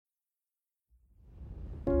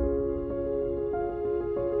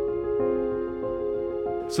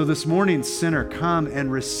So this morning, sinner, come and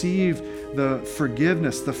receive the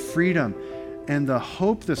forgiveness, the freedom, and the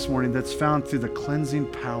hope this morning that's found through the cleansing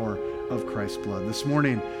power of Christ's blood. This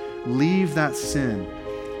morning, leave that sin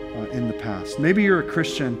in the past. Maybe you're a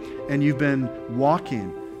Christian and you've been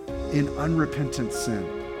walking in unrepentant sin.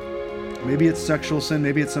 Maybe it's sexual sin,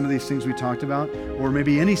 maybe it's some of these things we talked about, or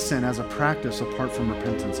maybe any sin as a practice apart from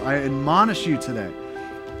repentance. I admonish you today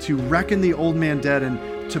to reckon the old man dead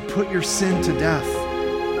and to put your sin to death.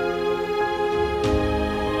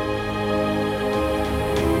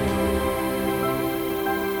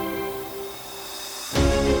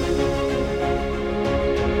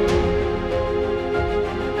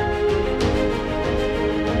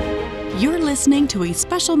 You're listening to a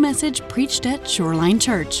special message preached at Shoreline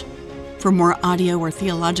Church. For more audio or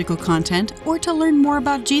theological content, or to learn more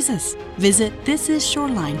about Jesus, visit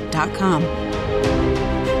thisisshoreline.com.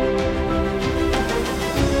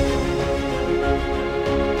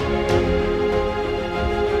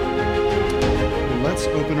 Let's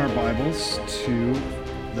open our Bibles to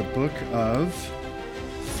the book of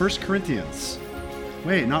 1 Corinthians.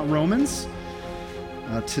 Wait, not Romans?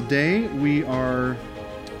 Today we are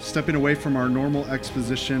stepping away from our normal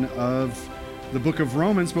exposition of the book of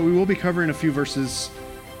Romans, but we will be covering a few verses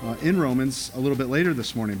in Romans a little bit later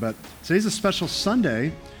this morning. But today's a special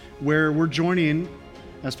Sunday where we're joining,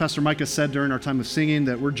 as Pastor Micah said during our time of singing,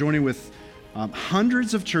 that we're joining with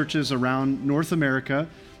hundreds of churches around North America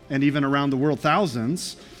and even around the world,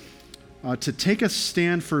 thousands, to take a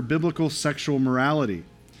stand for biblical sexual morality.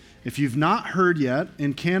 If you've not heard yet,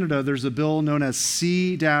 in Canada, there's a bill known as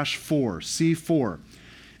C-4,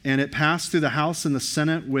 and it passed through the House and the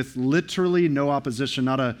Senate with literally no opposition,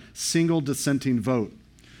 not a single dissenting vote.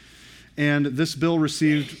 And this bill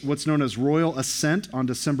received what's known as royal assent on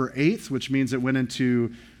December 8th, which means it went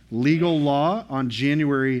into legal law on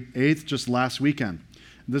January 8th, just last weekend.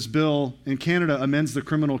 This bill in Canada amends the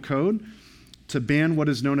criminal code to ban what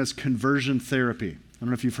is known as conversion therapy. I don't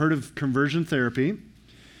know if you've heard of conversion therapy,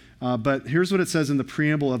 but here's what it says in the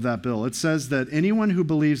preamble of that bill. It says that anyone who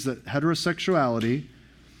believes that heterosexuality,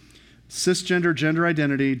 cisgender gender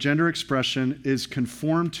identity, gender expression is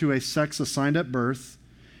conformed to a sex assigned at birth,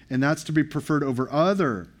 and that's to be preferred over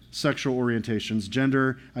other sexual orientations,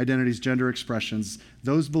 gender identities, gender expressions.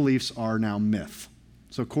 Those beliefs are now myth.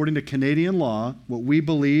 So according to Canadian law, what we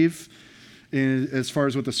believe as far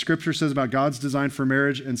as what the scripture says about God's design for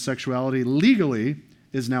marriage and sexuality legally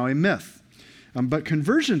is now a myth. But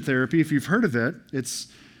conversion therapy, if you've heard of it, it's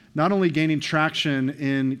not only gaining traction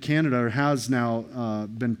in Canada, or has now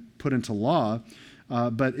been put into law,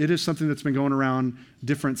 but it is something that's been going around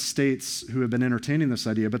different states who have been entertaining this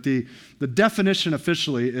idea. But the definition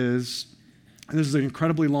officially is, and this is an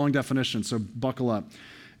incredibly long definition, so buckle up.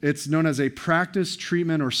 It's known as a practice,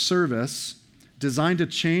 treatment, or service designed to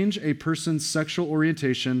change a person's sexual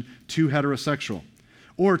orientation to heterosexual,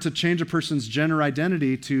 or to change a person's gender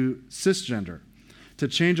identity to cisgender, to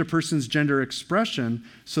change a person's gender expression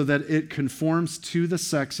so that it conforms to the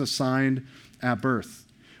sex assigned at birth,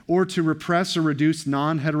 or to repress or reduce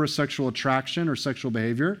non-heterosexual attraction or sexual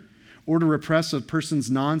behavior, or to repress a person's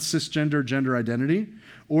non-cisgender gender identity,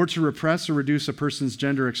 or to repress or reduce a person's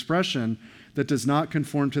gender expression that does not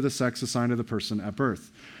conform to the sex assigned to the person at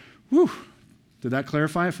birth. Whew. Did that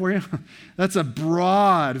clarify it for you? That's a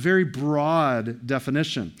broad, very broad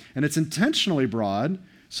definition. And it's intentionally broad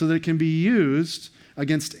so that it can be used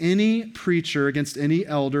against any preacher, against any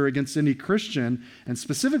elder, against any Christian, and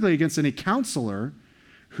specifically against any counselor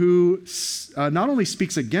who not only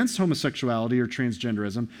speaks against homosexuality or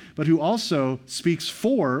transgenderism, but who also speaks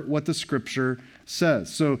for what the scripture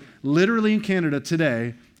says. So literally in Canada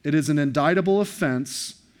today, it is an indictable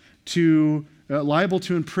offense to liable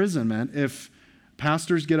to imprisonment if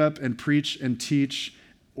pastors get up and preach and teach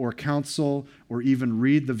or counsel or even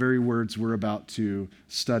read the very words we're about to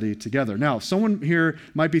study together. Now, someone here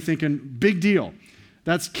might be thinking, big deal.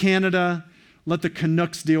 That's Canada. Let the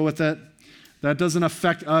Canucks deal with it. That doesn't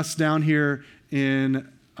affect us down here in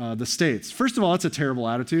the States. First of all, that's a terrible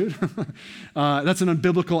attitude. That's an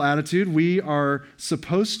unbiblical attitude. We are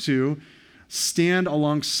supposed to stand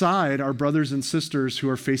alongside our brothers and sisters who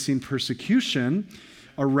are facing persecution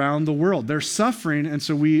around the world. They're suffering, and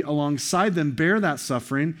so we, alongside them, bear that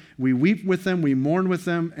suffering. We weep with them, we mourn with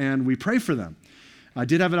them, and we pray for them. I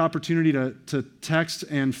did have an opportunity to text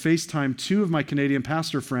and FaceTime two of my Canadian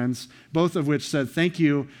pastor friends, both of which said, thank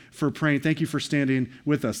you for praying, thank you for standing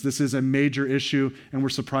with us. This is a major issue, and we're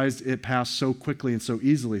surprised it passed so quickly and so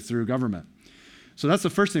easily through government. So that's the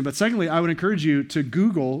first thing. But secondly, I would encourage you to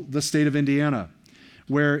Google the state of Indiana,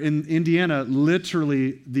 where in Indiana,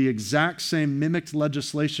 literally the exact same mimicked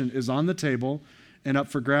legislation is on the table and up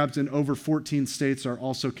for grabs, and over 14 states are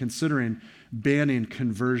also considering banning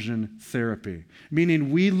conversion therapy,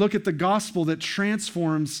 meaning we look at the gospel that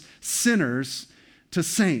transforms sinners to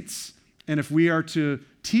saints. And if we are to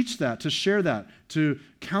teach that, to share that, to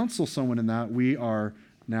counsel someone in that, we are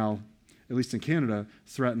now, at least in Canada,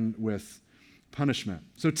 threatened with punishment.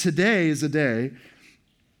 So today is a day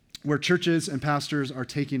where churches and pastors are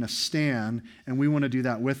taking a stand, and we want to do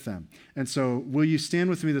that with them. And so will you stand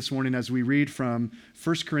with me this morning as we read from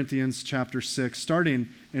 1 Corinthians chapter 6, starting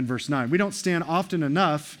in verse 9. We don't stand often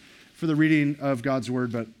enough for the reading of God's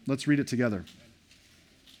word, but let's read it together.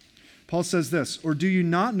 Paul says this, "Or do you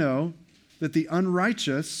not know that the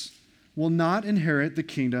unrighteous will not inherit the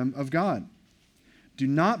kingdom of God? Do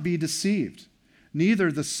not be deceived.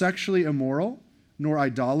 Neither the sexually immoral, nor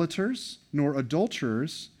idolaters, nor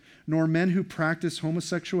adulterers, nor men who practice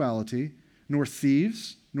homosexuality, nor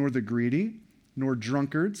thieves, nor the greedy, nor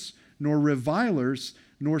drunkards, nor revilers,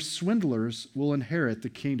 nor swindlers will inherit the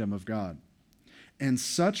kingdom of God. And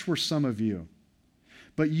such were some of you.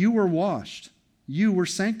 But you were washed, you were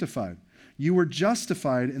sanctified, you were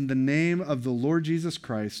justified in the name of the Lord Jesus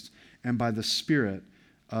Christ and by the Spirit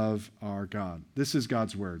of our God." This is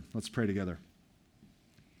God's word. Let's pray together.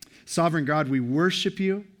 Sovereign God, we worship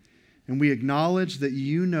you, and we acknowledge that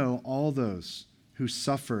you know all those who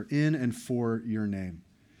suffer in and for your name.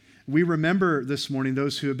 We remember this morning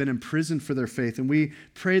those who have been imprisoned for their faith, and we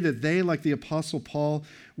pray that they, like the Apostle Paul,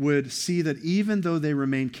 would see that even though they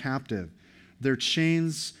remain captive, their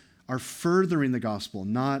chains are furthering the gospel,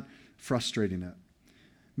 not frustrating it.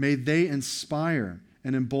 May they inspire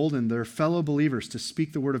and embolden their fellow believers to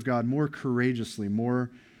speak the word of God more courageously, more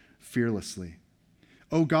fearlessly.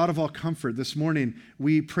 O God of all comfort, this morning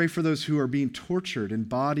we pray for those who are being tortured in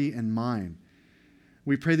body and mind.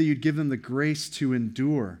 We pray that you'd give them the grace to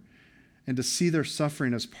endure and to see their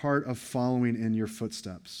suffering as part of following in your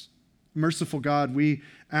footsteps. Merciful God, we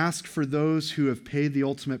ask for those who have paid the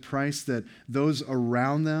ultimate price, that those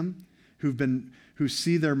around them who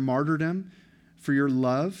see their martyrdom for your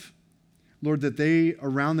love, Lord, that they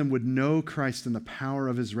around them would know Christ and the power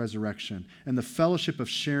of his resurrection and the fellowship of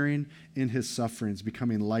sharing in his sufferings,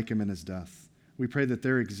 becoming like him in his death. We pray that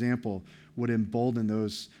their example would embolden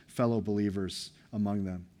those fellow believers among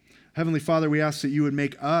them. Heavenly Father, we ask that you would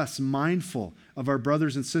make us mindful of our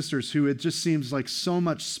brothers and sisters who it just seems like so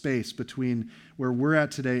much space between where we're at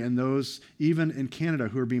today and those even in Canada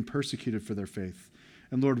who are being persecuted for their faith.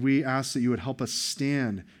 And Lord, we ask that you would help us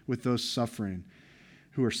stand with those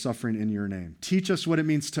who are suffering in your name. Teach us what it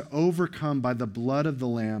means to overcome by the blood of the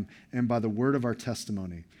Lamb and by the word of our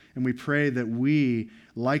testimony. And we pray that we,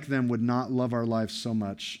 like them, would not love our lives so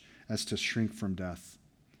much as to shrink from death.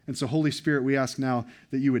 And so, Holy Spirit, we ask now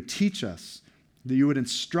that you would teach us, that you would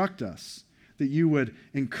instruct us, that you would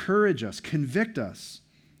encourage us, convict us,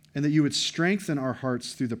 and that you would strengthen our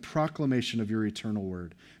hearts through the proclamation of your eternal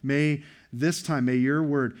word. May your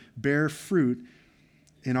word bear fruit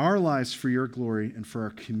in our lives for your glory and for our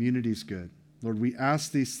community's good. Lord, we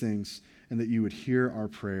ask these things and that you would hear our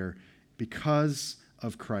prayer because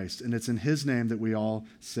of Christ. And it's in his name that we all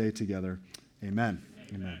say together, amen.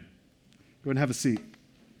 Amen. Go ahead and have a seat.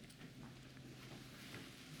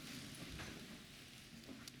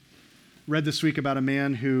 Read this week about a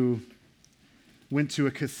man who went to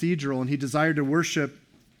a cathedral and he desired to worship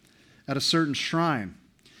at a certain shrine.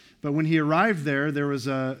 But when he arrived there, there was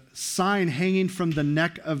a sign hanging from the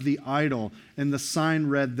neck of the idol, and the sign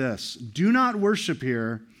read this: "Do not worship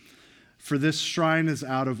here, for this shrine is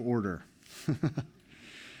out of order."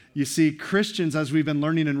 You see, Christians, as we've been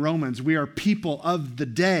learning in Romans, we are people of the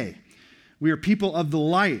day. We are people of the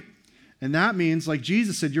light. And that means, like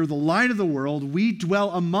Jesus said, you're the light of the world. We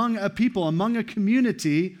dwell among a people, among a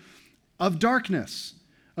community of darkness,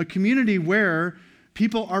 a community where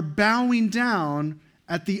people are bowing down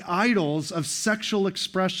at the idols of sexual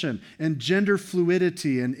expression and gender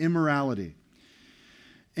fluidity and immorality.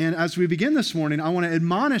 And as we begin this morning, I want to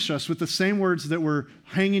admonish us with the same words that were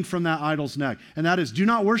hanging from that idol's neck. And that is, do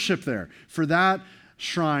not worship there, for that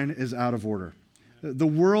shrine is out of order. The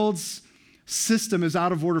world's system is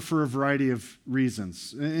out of order for a variety of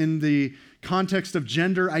reasons. In the context of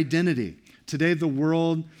gender identity, today the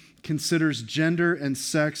world considers gender and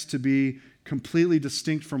sex to be completely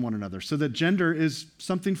distinct from one another, so that gender is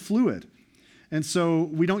something fluid. And so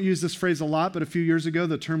we don't use this phrase a lot, but a few years ago,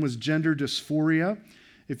 the term was gender dysphoria.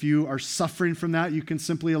 If you are suffering from that, you can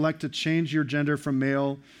simply elect to change your gender from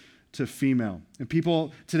male to female. And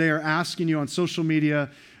people today are asking you on social media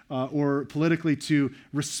or politically to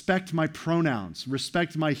respect my pronouns,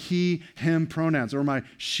 respect my he, him pronouns, or my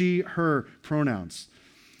she, her pronouns.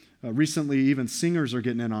 Recently, even singers are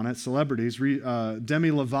getting in on it, celebrities.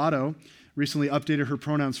 Demi Lovato recently updated her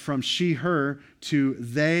pronouns from she, her to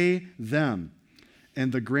they, them.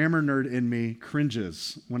 And the grammar nerd in me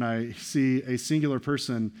cringes when I see a singular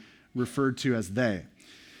person referred to as they.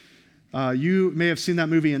 You may have seen that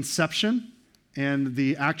movie Inception, and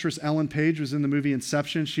the actress Ellen Page was in the movie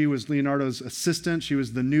Inception. She was Leonardo's assistant. She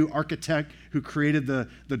was the new architect who created the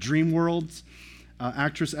dream worlds.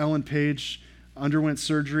 Actress Ellen Page underwent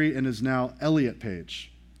surgery and is now Elliot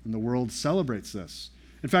Page, and the world celebrates this.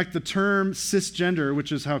 In fact, the term cisgender,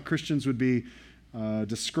 which is how Christians would be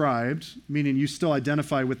described, meaning you still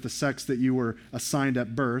identify with the sex that you were assigned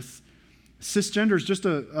at birth, cisgender is just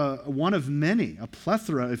one of many, a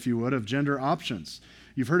plethora, if you would, of gender options.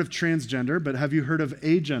 You've heard of transgender, but have you heard of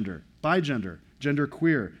agender, bigender,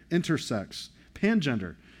 genderqueer, intersex,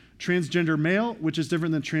 pangender, transgender male, which is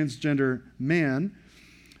different than transgender man,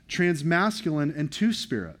 transmasculine, and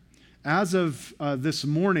two-spirit? As of this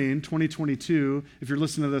morning, 2022, if you're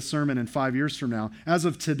listening to this sermon in 5 years from now, as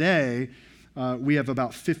of today, we have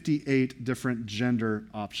about 58 different gender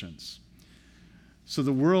options. So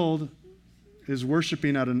the world is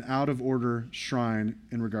worshiping at an out-of-order shrine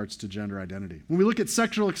in regards to gender identity. When we look at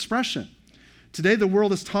sexual expression, today the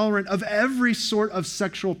world is tolerant of every sort of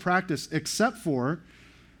sexual practice except for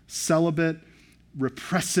celibate,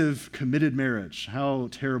 repressive, committed marriage. How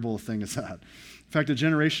terrible a thing is that? In fact, a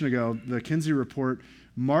generation ago, the Kinsey Report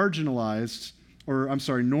normalized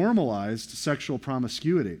sexual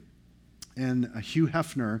promiscuity. And Hugh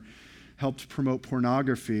Hefner helped promote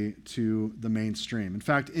pornography to the mainstream. In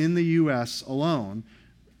fact, in the U.S. alone,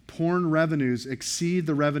 porn revenues exceed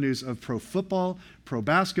the revenues of pro football, pro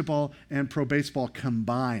basketball, and pro baseball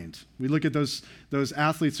combined. We look at those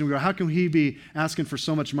athletes and we go, how can he be asking for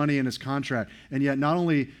so much money in his contract? And yet not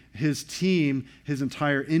only his team, his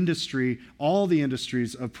entire industry, all the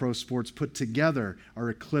industries of pro sports put together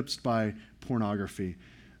are eclipsed by pornography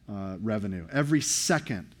revenue. Every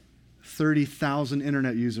second, 30,000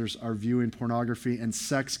 internet users are viewing pornography, and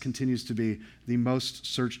sex continues to be the most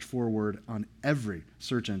searched for word on every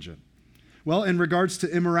search engine. Well, in regards to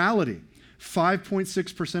immorality,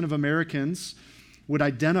 5.6% of Americans would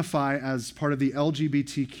identify as part of the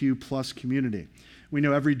LGBTQ plus community. We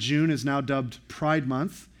know every June is now dubbed Pride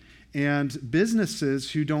Month, and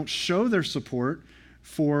businesses who don't show their support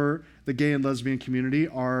for the gay and lesbian community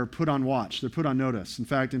are put on watch. They're put on notice. In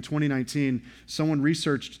fact, in 2019, someone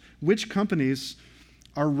researched which companies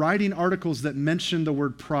are writing articles that mention the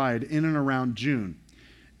word pride in and around June.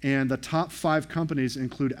 And the top 5 companies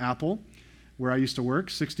include Apple, where I used to work,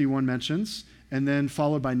 61 mentions, and then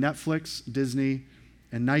followed by Netflix, Disney,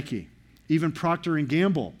 and Nike. Even Procter &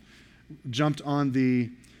 Gamble jumped on the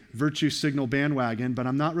virtue signal bandwagon, but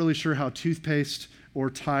I'm not really sure how toothpaste or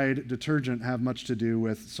Tide detergent have much to do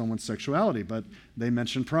with someone's sexuality, but they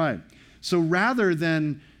mention pride. So rather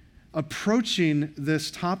than approaching this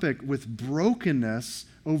topic with brokenness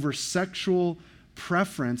over sexual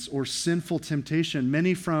preference or sinful temptation,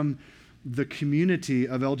 many from the community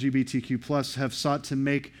of LGBTQ plus have sought to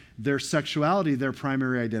make their sexuality their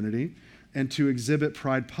primary identity and to exhibit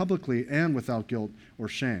pride publicly and without guilt or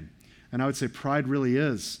shame. And I would say pride really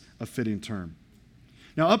is a fitting term.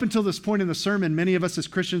 Now, up until this point in the sermon, many of us as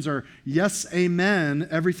Christians are, yes, amen,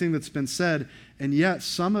 everything that's been said, and yet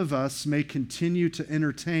some of us may continue to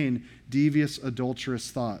entertain devious,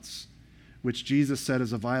 adulterous thoughts, which Jesus said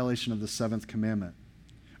is a violation of the 7th commandment.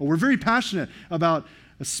 Well, we're very passionate about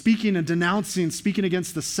speaking and denouncing, speaking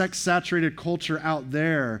against the sex-saturated culture out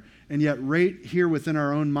there, and yet right here within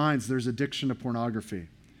our own minds, there's addiction to pornography.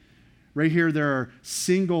 Right here, there are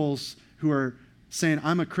singles who are saying,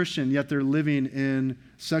 I'm a Christian, yet they're living in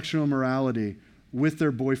sexual immorality with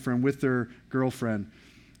their boyfriend, with their girlfriend.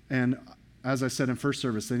 And as I said in first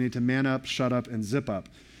service, they need to man up, shut up, and zip up.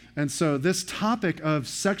 And so this topic of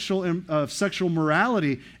sexual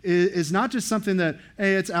morality is not just something that,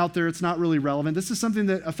 hey, it's out there, it's not really relevant. This is something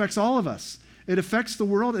that affects all of us. It affects the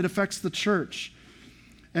world, it affects the church.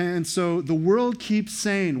 And so the world keeps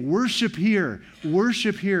saying, worship here,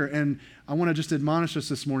 worship here. And I want to just admonish us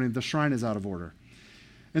this morning, the shrine is out of order.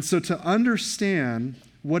 And so to understand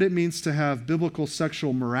what it means to have biblical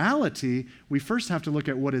sexual morality, we first have to look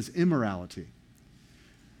at what is immorality.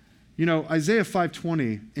 You know, Isaiah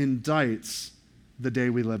 5:20 indicts the day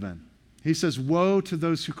we live in. He says, woe to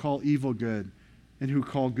those who call evil good and who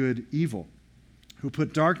call good evil, who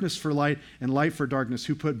put darkness for light and light for darkness,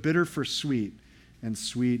 who put bitter for sweet and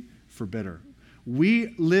sweet for bitter.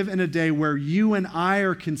 We live in a day where you and I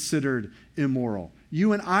are considered immoral.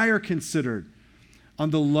 You and I are considered on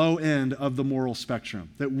the low end of the moral spectrum,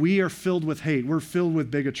 that we are filled with hate, we're filled with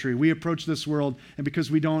bigotry. We approach this world, and because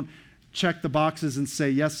we don't check the boxes and say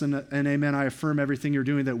yes and amen, I affirm everything you're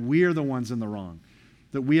doing, that we are the ones in the wrong,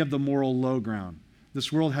 that we have the moral low ground.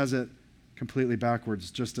 This world has it completely backwards,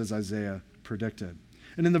 just as Isaiah predicted.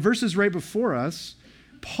 And in the verses right before us,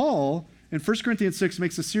 Paul in 1 Corinthians 6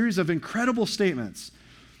 makes a series of incredible statements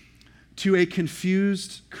to a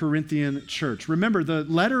confused Corinthian church. Remember, the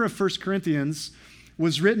letter of 1 Corinthians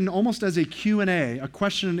was written almost as a Q&A, a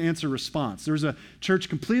question and answer response. There was a church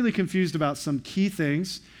completely confused about some key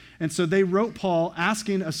things, and so they wrote Paul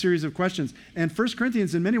asking a series of questions. And 1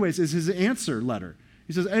 Corinthians, in many ways, is his answer letter.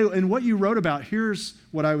 He says, hey, and what you wrote about, here's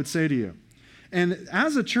what I would say to you. And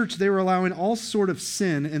as a church, they were allowing all sort of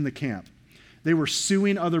sin in the camp. They were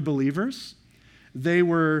suing other believers. They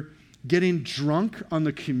were getting drunk on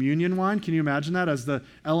the communion wine. Can you imagine that? As the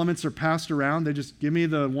elements are passed around, they just give me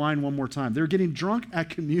the wine one more time. They're getting drunk at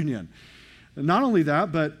communion. Not only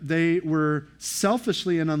that, but they were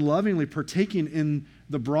selfishly and unlovingly partaking in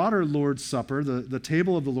the broader Lord's Supper, the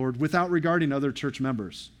table of the Lord, without regarding other church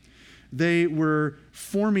members. They were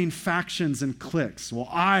forming factions and cliques. Well,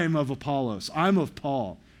 I'm of Apollos, I'm of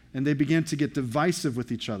Paul. And they began to get divisive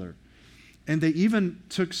with each other. And they even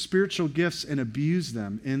took spiritual gifts and abused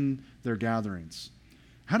them in their gatherings.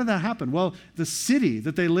 How did that happen? Well, the city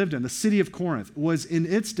that they lived in, the city of Corinth, was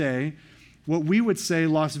in its day what we would say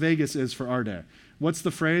Las Vegas is for our day. What's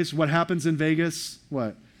the phrase? What happens in Vegas?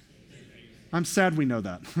 What? I'm sad we know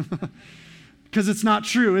that. Because it's not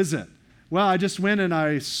true, is it? Well, I just went and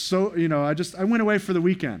I went away for the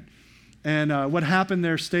weekend. And what happened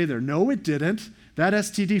there, stay there. No, it didn't. That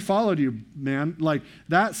STD followed you, man. Like,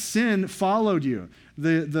 that sin followed you.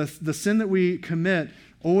 The sin that we commit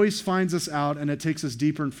always finds us out, and it takes us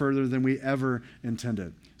deeper and further than we ever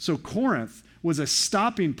intended. So Corinth was a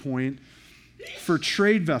stopping point for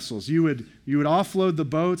trade vessels. You would offload the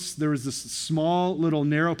boats. There was this small little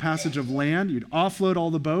narrow passage of land. You'd offload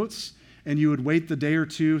all the boats, and you would wait the day or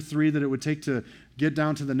 2, 3 that it would take to get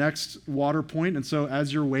down to the next water point. And so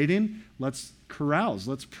as you're waiting, let's carouse,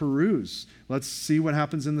 let's peruse, let's see what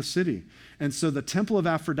happens in the city. And so the temple of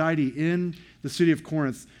Aphrodite in the city of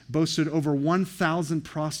Corinth boasted over 1,000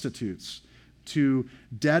 prostitutes to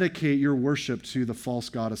dedicate your worship to the false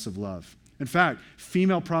goddess of love. In fact,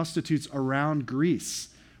 female prostitutes around Greece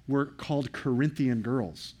were called Corinthian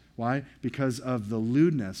girls. Why? Because of the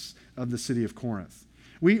lewdness of the city of Corinth.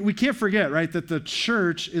 We can't forget, right, that the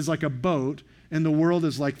church is like a boat and the world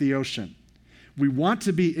is like the ocean. We want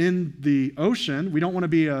to be in the ocean. We don't want to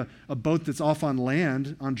be a boat that's off on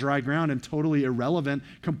land, on dry ground, and totally irrelevant,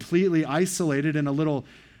 completely isolated in a little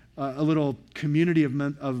community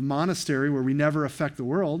of monastery where we never affect the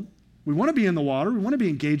world. We want to be in the water. We want to be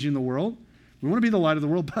engaging the world. We want to be the light of the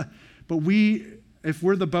world. But if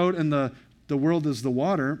we're the boat and the world is the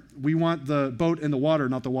water, we want the boat in the water,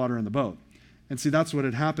 not the water in the boat. And see, that's what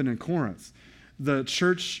had happened in Corinth. The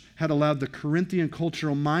church had allowed the Corinthian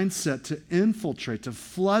cultural mindset to infiltrate, to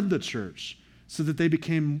flood the church so that they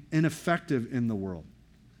became ineffective in the world.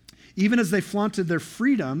 Even as they flaunted their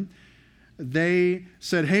freedom, they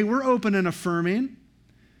said, hey, we're open and affirming.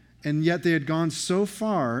 And yet they had gone so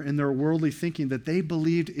far in their worldly thinking that they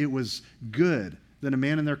believed it was good that a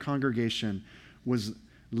man in their congregation was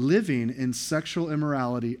living in sexual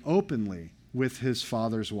immorality openly with his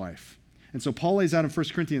father's wife. And so Paul lays out in 1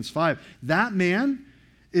 Corinthians 5, that man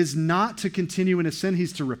is not to continue in his sin,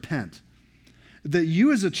 he's to repent. That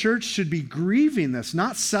you as a church should be grieving this,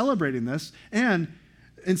 not celebrating this, and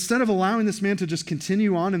instead of allowing this man to just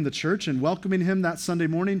continue on in the church and welcoming him that Sunday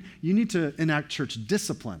morning, you need to enact church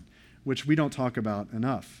discipline, which we don't talk about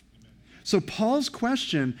enough. So Paul's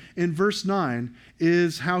question in verse 9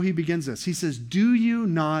 is how he begins this. He says, do you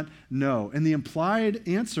not know? And the implied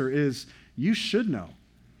answer is, you should know.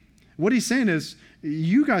 What he's saying is,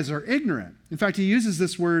 you guys are ignorant. In fact, he uses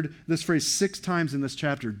this phrase 6 times in this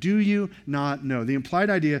chapter. Do you not know? The implied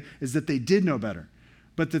idea is that they did know better,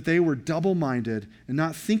 but that they were double-minded and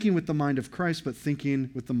not thinking with the mind of Christ, but thinking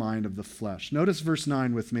with the mind of the flesh. Notice verse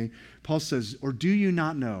 9 with me. Paul says, or do you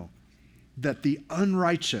not know that the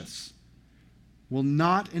unrighteous will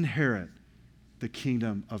not inherit the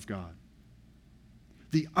kingdom of God?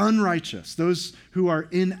 The unrighteous, those who are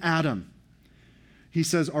in Adam, he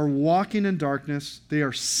says, are walking in darkness. They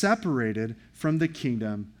are separated from the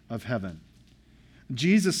kingdom of heaven.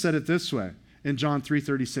 Jesus said it this way in John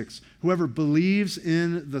 3:36, whoever believes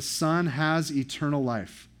in the Son has eternal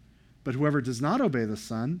life, but whoever does not obey the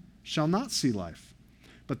Son shall not see life,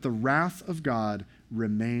 but the wrath of God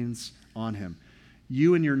remains on him.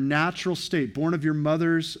 You in your natural state, born of your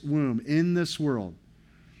mother's womb in this world,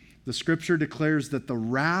 The scripture declares that the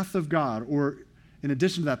wrath of God, or in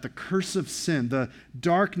addition to that, the curse of sin, the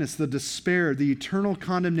darkness, the despair, the eternal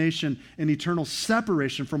condemnation, and eternal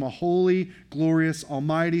separation from a holy, glorious,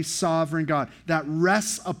 almighty, sovereign God that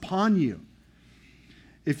rests upon you.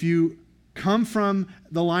 If you come from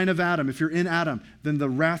the line of Adam, if you're in Adam, then the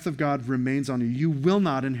wrath of God remains on you. You will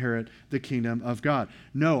not inherit the kingdom of God.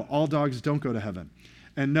 No, all dogs don't go to heaven.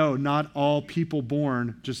 And no, not all people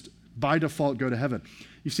born just by default go to heaven.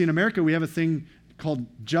 You see, in America, we have a thing called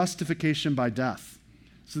justification by death.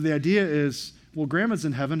 So the idea is, well, grandma's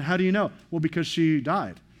in heaven. How do you know? Well, because she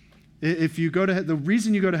died. If you go to the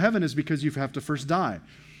reason you go to heaven is because you have to first die,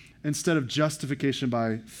 instead of justification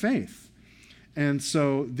by faith. And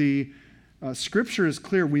so the scripture is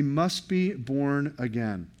clear. We must be born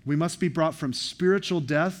again. We must be brought from spiritual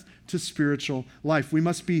death to spiritual life. We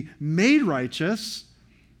must be made righteous.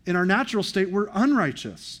 In our natural state, we're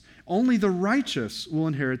unrighteous. Only the righteous will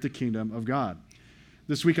inherit the kingdom of God.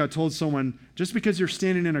 This week I told someone, just because you're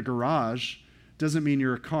standing in a garage doesn't mean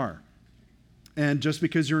you're a car. And just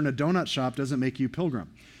because you're in a donut shop doesn't make you a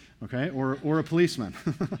pilgrim, okay, or a policeman.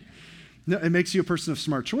 No, it makes you a person of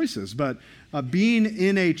smart choices, but being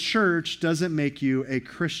in a church doesn't make you a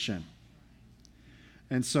Christian.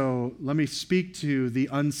 And so let me speak to the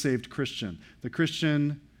unsaved Christian, the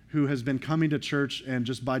Christian who has been coming to church and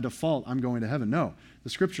just by default, I'm going to heaven. No, the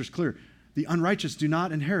scripture's clear. The unrighteous do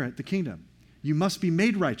not inherit the kingdom. You must be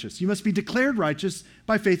made righteous. You must be declared righteous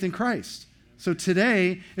by faith in Christ. So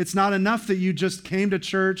today, it's not enough that you just came to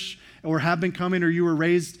church or have been coming or you were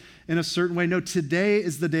raised in a certain way. No, today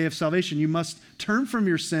is the day of salvation. You must turn from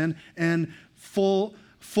your sin and full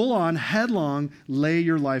on, headlong, lay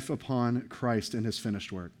your life upon Christ and his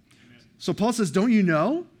finished work. Amen. So Paul says, don't you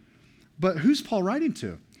know? But who's Paul writing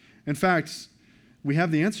to? In fact, we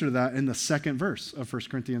have the answer to that in the second verse of 1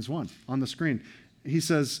 Corinthians 1 on the screen. He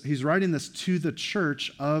says he's writing this to the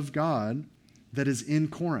church of God that is in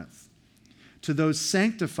Corinth, to those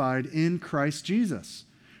sanctified in Christ Jesus,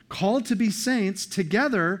 called to be saints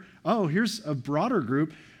together. Oh, here's a broader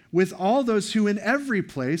group, with all those who in every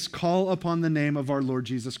place call upon the name of our Lord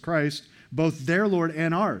Jesus Christ, both their Lord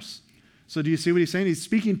and ours. So do you see what he's saying? He's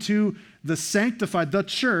speaking to the sanctified, the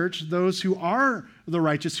church, those who are the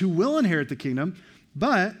righteous, who will inherit the kingdom,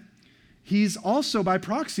 but he's also by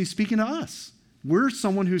proxy speaking to us. We're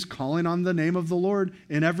someone who's calling on the name of the Lord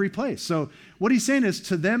in every place. So what he's saying is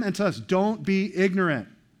to them and to us, don't be ignorant.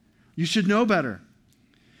 You should know better.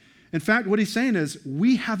 In fact, what he's saying is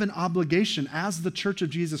we have an obligation as the church of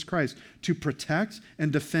Jesus Christ to protect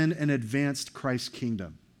and defend and advance Christ's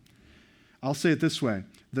kingdom. I'll say it this way.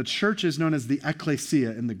 The church is known as the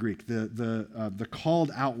ekklesia in the Greek, the called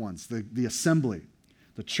out ones, the assembly.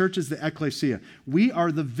 The church is the ekklesia. We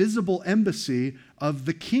are the visible embassy of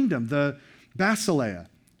the kingdom, the basileia.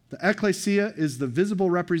 The ekklesia is the visible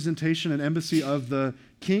representation and embassy of the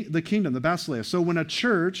kingdom, the basileia. So when a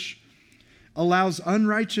church allows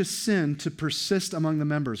unrighteous sin to persist among the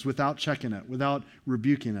members without checking it, without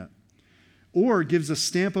rebuking it, or gives a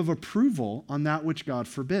stamp of approval on that which God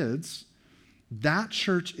forbids, that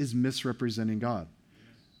church is misrepresenting God.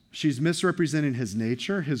 She's misrepresenting his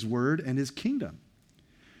nature, his word, and his kingdom.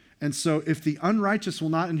 And so if the unrighteous will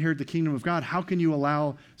not inherit the kingdom of God, how can you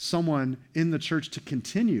allow someone in the church to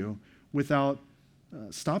continue without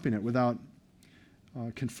stopping it, without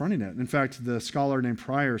confronting it? In fact, the scholar named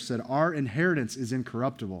Pryor said, our inheritance is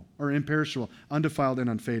incorruptible or imperishable, undefiled and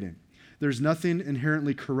unfading. There's nothing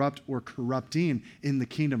inherently corrupt or corrupting in the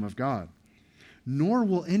kingdom of God, nor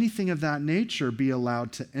will anything of that nature be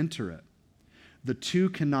allowed to enter it. The two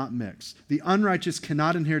cannot mix. The unrighteous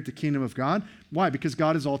cannot inherit the kingdom of God. Why? Because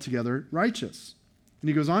God is altogether righteous. And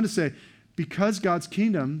he goes on to say, because God's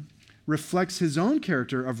kingdom reflects his own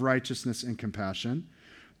character of righteousness and compassion,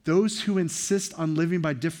 those who insist on living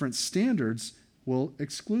by different standards will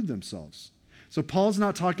exclude themselves. So Paul's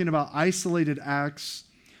not talking about isolated acts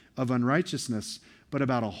of unrighteousness, but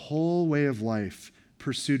about a whole way of life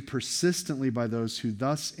pursued persistently by those who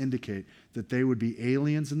thus indicate that they would be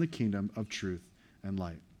aliens in the kingdom of truth and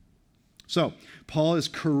light. So Paul is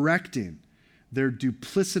correcting their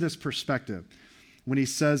duplicitous perspective when he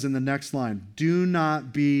says in the next line, do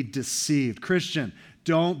not be deceived. Christian,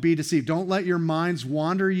 don't be deceived. Don't let your minds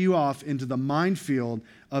wander you off into the minefield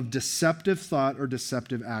of deceptive thought or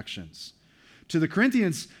deceptive actions. To the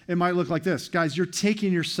Corinthians, it might look like this. Guys, you're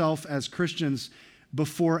taking yourself as Christians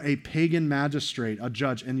before a pagan magistrate, a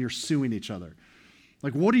judge, and you're suing each other.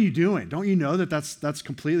 Like, what are you doing? Don't you know that that's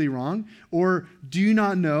completely wrong? Or do you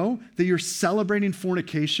not know that you're celebrating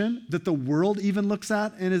fornication that the world even looks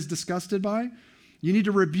at and is disgusted by? You need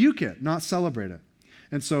to rebuke it, not celebrate it.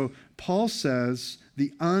 And so Paul says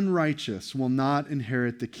the unrighteous will not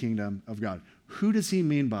inherit the kingdom of God. Who does he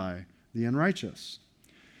mean by the unrighteous?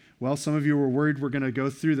 Well, some of you were worried we're going to go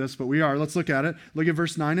through this, but we are. Let's look at it. Look at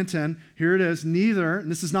verse 9 and 10. Here it is. Neither,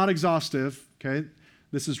 and this is not exhaustive, okay?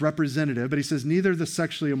 This is representative, but he says, neither the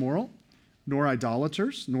sexually immoral, nor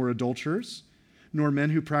idolaters, nor adulterers, nor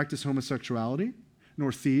men who practice homosexuality,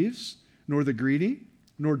 nor thieves, nor the greedy,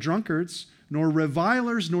 nor drunkards, nor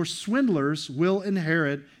revilers, nor swindlers will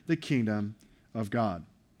inherit the kingdom of God.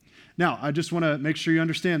 Now, I just want to make sure you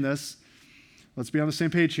understand this. Let's be on the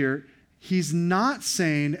same page here. He's not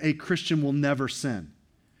saying a Christian will never sin.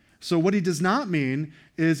 So what he does not mean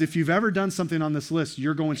is if you've ever done something on this list,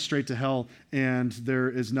 you're going straight to hell and there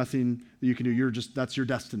is nothing that you can do. That's your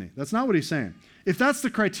destiny. That's not what he's saying. If that's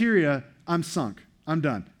the criteria, I'm sunk. I'm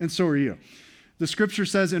done. And so are you. The scripture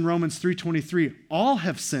says in Romans 3:23, all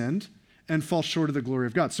have sinned and fall short of the glory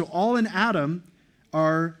of God. So all in Adam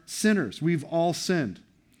are sinners. We've all sinned.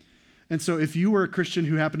 And so if you were a Christian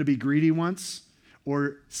who happened to be greedy once,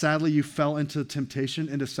 or sadly you fell into temptation,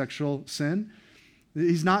 into sexual sin,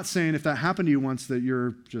 he's not saying if that happened to you once that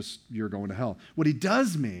you're going to hell. What he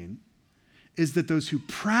does mean is that those who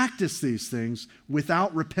practice these things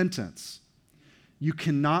without repentance, you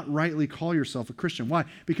cannot rightly call yourself a Christian. Why?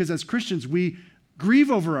 Because as Christians, we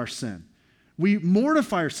grieve over our sin. We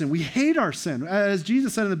mortify our sin. We hate our sin. As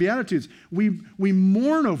Jesus said in the Beatitudes, we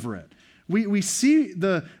mourn over it. We see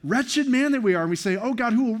the wretched man that we are, and we say, oh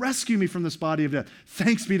God, who will rescue me from this body of death?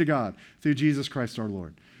 Thanks be to God through Jesus Christ our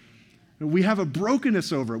Lord. We have a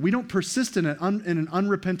brokenness over it. We don't persist in it in an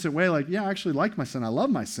unrepentant way like, yeah, I actually like my sin. I love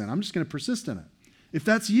my sin. I'm just going to persist in it. If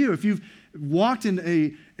that's you, if you've walked in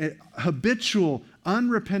a habitual,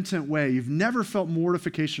 unrepentant way, you've never felt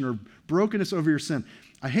mortification or brokenness over your sin,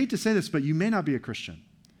 I hate to say this, but you may not be a Christian.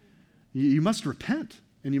 You must repent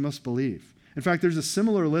and you must believe. In fact, there's a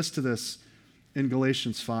similar list to this in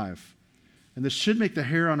Galatians 5. And this should make the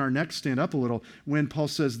hair on our neck stand up a little when Paul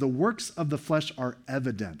says the works of the flesh are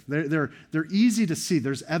evident. They're easy to see.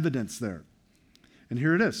 There's evidence there. And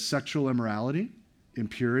here it is: sexual immorality,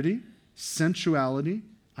 impurity, sensuality,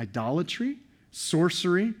 idolatry,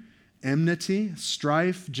 sorcery, enmity,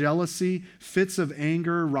 strife, jealousy, fits of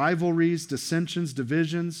anger, rivalries, dissensions,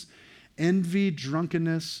 divisions, envy,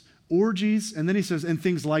 drunkenness, orgies. And then he says, and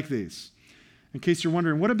things like these. In case you're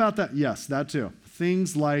wondering, what about that? Yes, that too.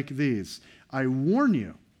 Things like these. I warn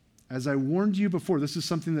you, as I warned you before, this is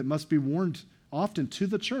something that must be warned often to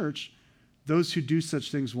the church, those who do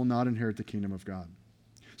such things will not inherit the kingdom of God.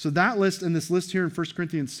 So that list and this list here in 1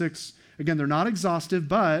 Corinthians 6, again, they're not exhaustive,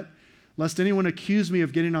 but lest anyone accuse me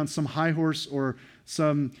of getting on some high horse or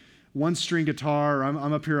some one-string guitar, or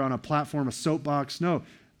I'm up here on a platform, a soapbox. No,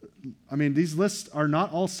 I mean, these lists are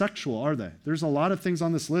not all sexual, are they? There's a lot of things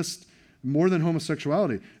on this list more than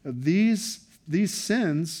homosexuality. These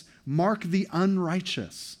sins mark the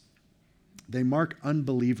unrighteous. They mark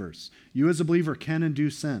unbelievers. You as a believer can and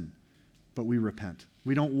do sin, but we repent.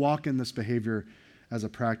 We don't walk in this behavior as a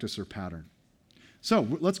practice or pattern. So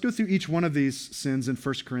let's go through each one of these sins in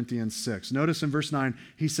 1 Corinthians 6. Notice in verse 9,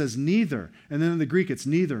 he says neither. And then in the Greek, it's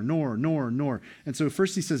neither, nor. And so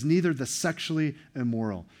first he says neither the sexually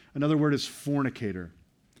immoral. Another word is fornicator.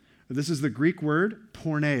 This is the Greek word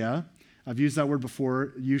porneia. I've used that word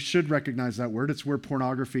before. You should recognize that word. It's where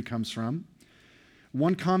pornography comes from.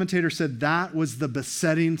 One commentator said that was the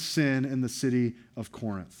besetting sin in the city of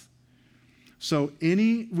Corinth. So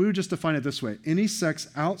we would just define it this way: any sex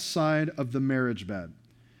outside of the marriage bed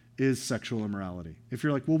is sexual immorality. If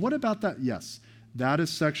you're like, well, what about that? Yes, that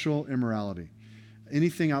is sexual immorality.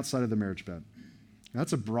 Anything outside of the marriage bed.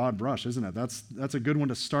 That's a broad brush, isn't it? That's a good one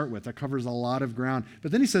to start with. That covers a lot of ground.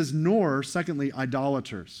 But then he says, nor, secondly,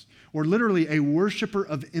 idolaters, or literally a worshiper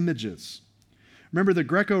of images. Remember, the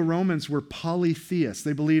Greco-Romans were polytheists.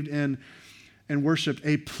 They believed in and worshiped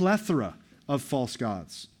a plethora of false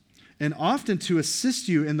gods. And often to assist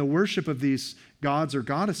you in the worship of these gods or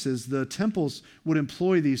goddesses, the temples would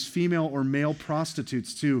employ these female or male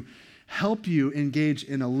prostitutes to help you engage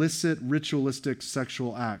in illicit, ritualistic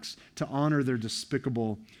sexual acts to honor their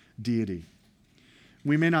despicable deity.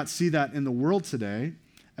 We may not see that in the world today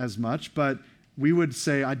as much, but we would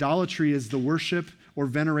say idolatry is the worship or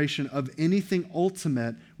veneration of anything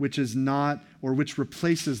ultimate which is not or which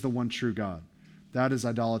replaces the one true God. That is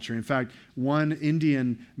idolatry. In fact, one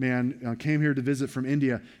Indian man came here to visit from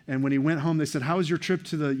India, and when he went home, they said, how was your trip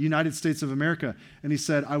to the United States of America? And he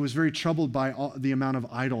said, I was very troubled by the amount of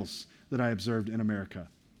idols that I observed in America.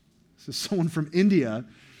 This is someone from India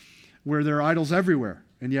where there are idols everywhere,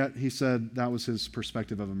 and yet he said that was his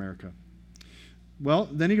perspective of America. Well,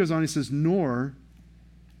 then he goes on, he says, nor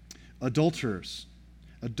adulterers.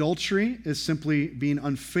 Adultery is simply being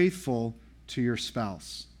unfaithful to your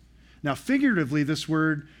spouse. Now, figuratively, this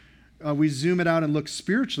word, we zoom it out and look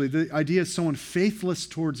spiritually. The idea is someone faithless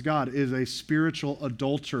towards God is a spiritual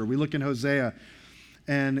adulterer. We look in Hosea,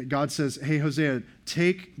 and God says, hey, Hosea,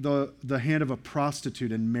 take the hand of a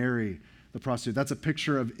prostitute and marry the prostitute. That's a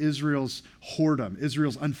picture of Israel's whoredom,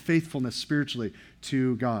 Israel's unfaithfulness spiritually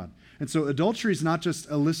to God. And so adultery is not just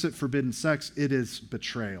illicit, forbidden sex, it is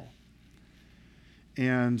betrayal.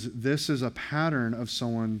 And this is a pattern of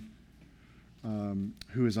someone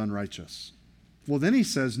who is unrighteous. Well, then he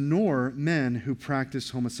says, nor men who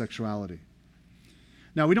practice homosexuality.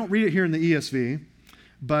 Now, we don't read it here in the ESV,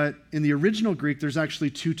 but in the original Greek, there's actually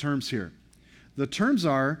two terms here. The terms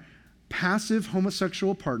are passive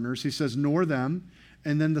homosexual partners, he says, nor them,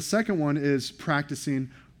 and then the second one is practicing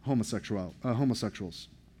homosexuals.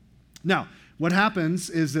 Now, what happens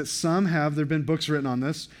is that there have been books written on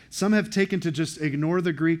this, some have taken to just ignore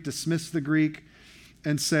the Greek, dismiss the Greek,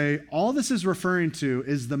 and say, all this is referring to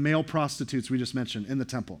is the male prostitutes we just mentioned in the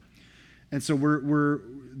temple. And so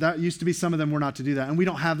that used to be some of them were not to do that, and we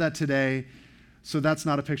don't have that today, so that's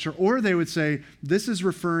not a picture. Or they would say, this is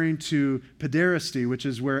referring to pederasty, which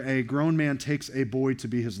is where a grown man takes a boy to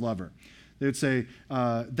be his lover. They would say,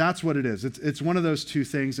 that's what it is. It's one of those two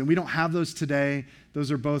things, and we don't have those today. Those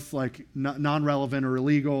are both like non-relevant or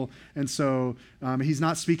illegal, and so he's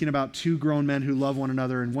not speaking about two grown men who love one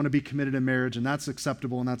another and want to be committed in marriage, and that's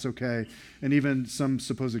acceptable and that's okay. And even some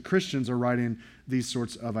supposed Christians are writing these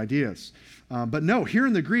sorts of ideas. But no, here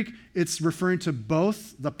in the Greek, it's referring to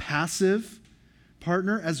both the passive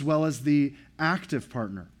partner as well as the active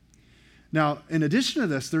partner. Now, in addition to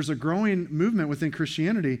this, there's a growing movement within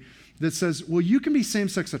Christianity that says, well, you can be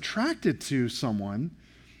same-sex attracted to someone,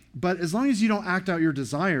 but as long as you don't act out your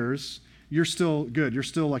desires, you're still good. You're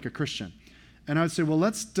still like a Christian. And I would say, well,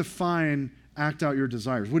 let's define act out your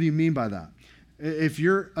desires. What do you mean by that? If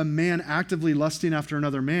you're a man actively lusting after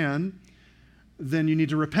another man, then you need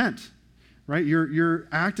to repent, right? You're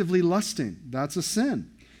actively lusting. That's a sin.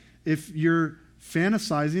 If you're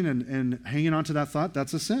fantasizing and hanging on to that thought,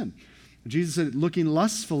 that's a sin. Jesus said, looking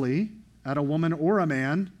lustfully at a woman or a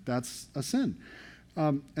man, that's a sin.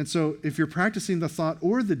 And so if you're practicing the thought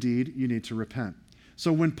or the deed, you need to repent.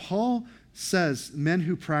 So when Paul says men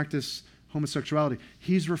who practice homosexuality,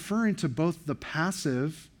 he's referring to both the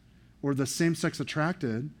passive or the same-sex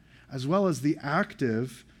attracted as well as the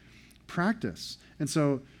active practice. And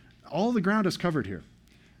so all the ground is covered here.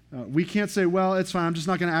 We can't say, well, it's fine, I'm just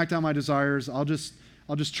not going to act out my desires. I'll just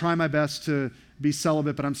try my best to be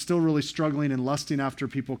celibate, but I'm still really struggling and lusting after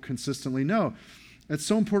people consistently. No, it's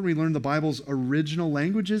so important we learn the Bible's original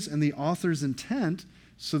languages and the author's intent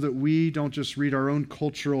so that we don't just read our own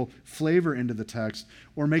cultural flavor into the text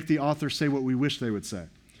or make the author say what we wish they would say.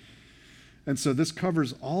 And so this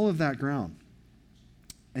covers all of that ground.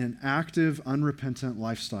 An active, unrepentant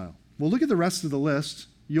lifestyle. Well, look at the rest of the list.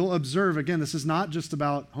 You'll observe, again, this is not just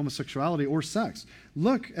about homosexuality or sex.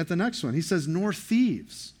 Look at the next one. He says, nor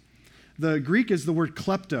thieves. The Greek is the word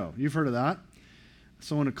klepto. You've heard of that.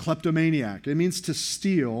 Someone, a kleptomaniac. It means to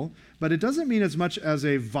steal, but it doesn't mean as much as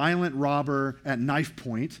a violent robber at knife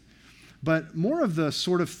point, but more of the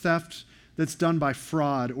sort of theft that's done by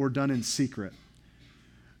fraud or done in secret.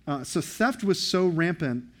 So theft was so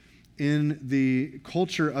rampant in the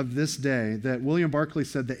culture of this day that William Barclay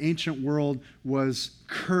said the ancient world was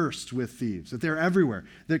cursed with thieves, that they're everywhere,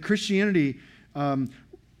 that Christianity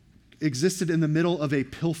existed in the middle of a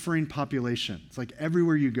pilfering population. It's like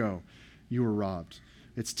everywhere you go, you were robbed.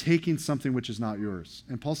 It's taking something which is not yours.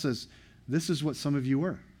 And Paul says, this is what some of you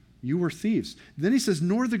were. You were thieves. Then he says,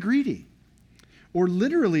 nor the greedy. Or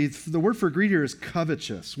literally, the word for greedy is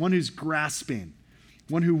covetous, one who's grasping,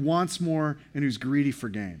 one who wants more and who's greedy for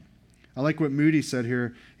gain. I like what Moody said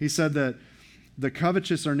here. He said that the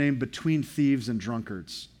covetous are named between thieves and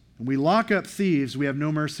drunkards. When we lock up thieves, we have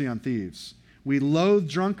no mercy on thieves. We loathe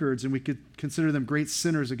drunkards, and we could consider them great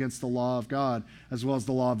sinners against the law of God as well as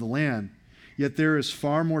the law of the land. Yet there is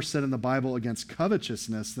far more said in the Bible against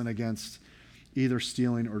covetousness than against either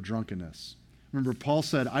stealing or drunkenness. Remember, Paul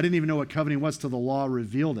said, I didn't even know what coveting was till the law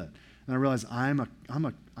revealed it. And I realized I'm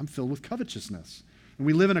filled with covetousness. And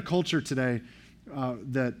we live in a culture today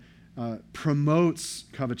that promotes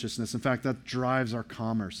covetousness. In fact, that drives our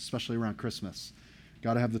commerce, especially around Christmas.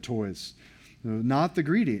 Got to have the toys. Not the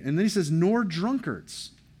greedy. And then he says, nor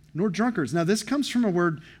drunkards. Nor drunkards. Now, this comes from a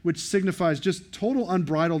word which signifies just total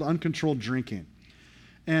unbridled, uncontrolled drinking.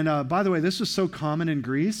 And by the way, this was so common in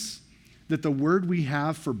Greece that the word we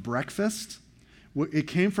have for breakfast, it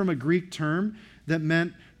came from a Greek term that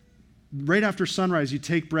meant right after sunrise, you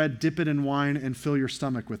take bread, dip it in wine, and fill your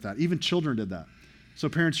stomach with that. Even children did that. So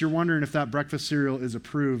parents, you're wondering if that breakfast cereal is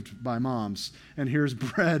approved by moms. And here's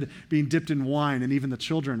bread being dipped in wine, and even the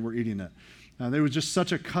children were eating it. There was just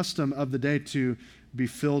such a custom of the day to be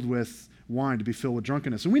filled with wine, to be filled with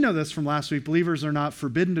drunkenness. And we know this from last week. Believers are not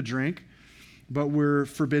forbidden to drink, but we're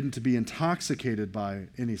forbidden to be intoxicated by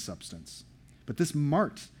any substance. But this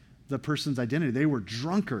marked the person's identity. They were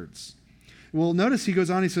drunkards. Well, notice he goes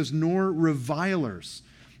on, he says, nor revilers.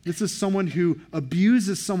 This is someone who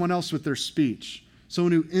abuses someone else with their speech,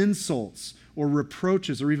 someone who insults or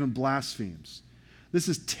reproaches or even blasphemes. This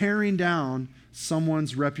is tearing down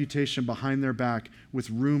someone's reputation behind their back with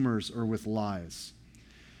rumors or with lies.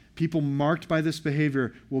 People marked by this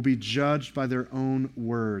behavior will be judged by their own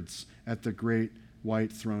words at the great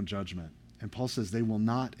white throne judgment. And Paul says they will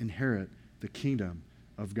not inherit the kingdom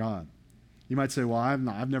of God. You might say, well,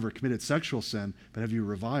 I've never committed sexual sin, but have you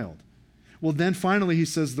reviled? Well, then finally he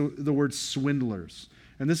says the word swindlers.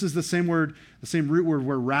 And this is the same word, the same root word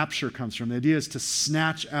where rapture comes from. The idea is to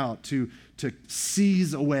snatch out, to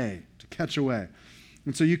seize away, to catch away.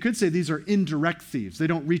 And so you could say these are indirect thieves. They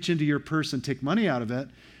don't reach into your purse and take money out of it,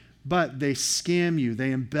 but they scam you.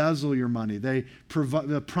 They embezzle your money. They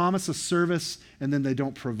promise a service, and then they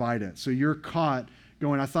don't provide it. So you're caught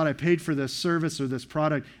going, I thought I paid for this service or this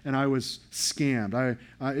product, and I was scammed.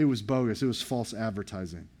 It was bogus. It was false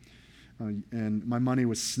advertising. And my money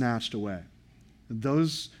was snatched away.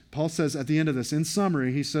 Paul says at the end of this, in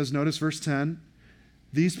summary, he says, notice verse 10,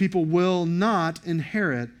 these people will not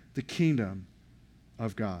inherit the kingdom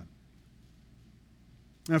of God.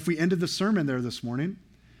 Now, if we ended the sermon there this morning,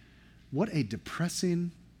 what a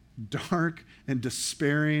depressing, dark, and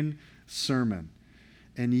despairing sermon.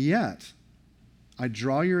 And yet, I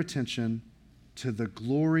draw your attention to the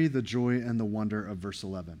glory, the joy, and the wonder of verse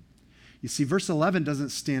 11. You see, verse 11 doesn't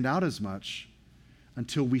stand out as much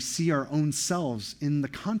until we see our own selves in the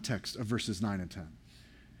context of verses 9 and 10.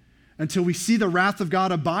 Until we see the wrath of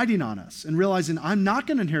God abiding on us and realizing I'm not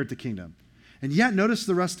going to inherit the kingdom. And yet, notice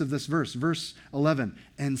the rest of this verse, verse 11.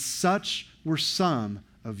 And such were some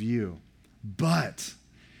of you, but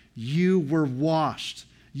you were washed,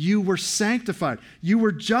 you were sanctified, you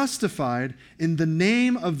were justified in the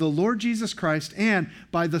name of the Lord Jesus Christ and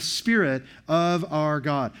by the Spirit of our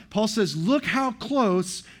God. Paul says, look how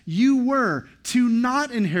close you were to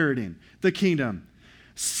not inheriting the kingdom.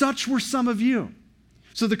 Such were some of you.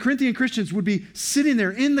 So the Corinthian Christians would be sitting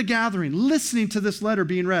there in the gathering, listening to this letter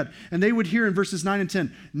being read, and they would hear in verses 9 and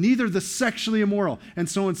 10, neither the sexually immoral, and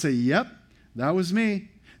someone would say, yep, that was me.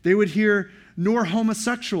 They would hear, nor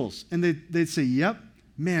homosexuals, and they'd say, yep,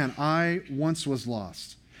 man, I once was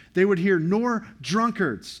lost. They would hear, nor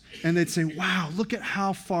drunkards, and they'd say, wow, look at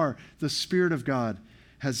how far the Spirit of God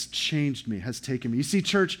has changed me, has taken me. You see,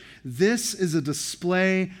 church, this is a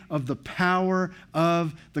display of the power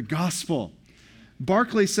of the gospel.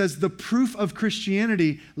 Barclay says the proof of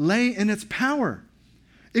Christianity lay in its power.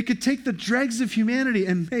 It could take the dregs of humanity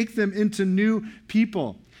and make them into new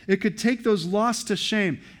people. It could take those lost to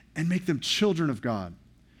shame and make them children of God.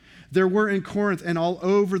 There were in Corinth and all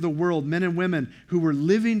over the world men and women who were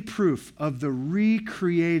living proof of the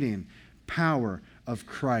recreating power of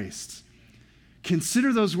Christ.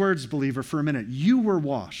 Consider those words, believer, for a minute. You were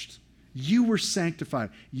washed. You were sanctified.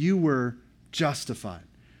 You were justified.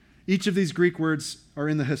 Each of these Greek words are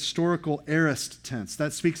in the historical aorist tense.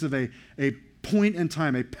 That speaks of a point in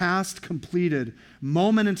time, a past completed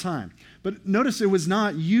moment in time. But notice it was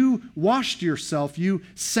not you washed yourself, you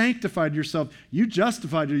sanctified yourself, you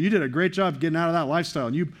justified you. You did a great job getting out of that lifestyle,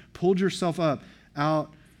 and you pulled yourself up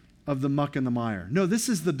out of the muck and the mire. No, this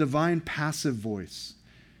is the divine passive voice.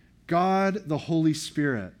 God, the Holy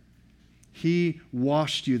Spirit, He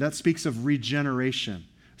washed you. That speaks of regeneration.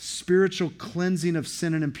 Spiritual cleansing of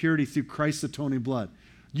sin and impurity through Christ's atoning blood.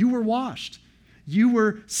 You were washed. You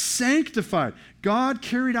were sanctified. God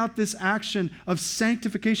carried out this action of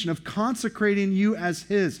sanctification, of consecrating you as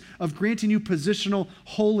His, of granting you positional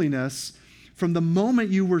holiness from the moment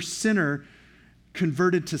you were sinner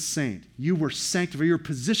converted to saint. You were sanctified. You were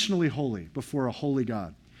positionally holy before a holy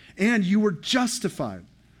God. And you were justified.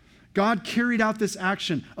 God carried out this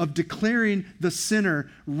action of declaring the sinner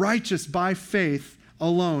righteous by faith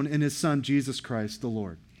alone in His Son, Jesus Christ, the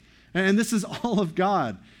Lord. And this is all of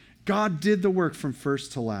God. God did the work from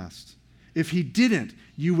first to last. If He didn't,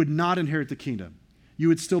 you would not inherit the kingdom. You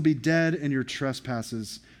would still be dead in your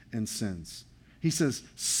trespasses and sins. He says,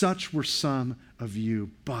 such were some of you,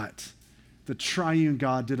 but the triune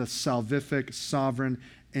God did a salvific, sovereign,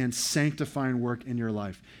 and sanctifying work in your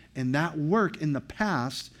life. And that work in the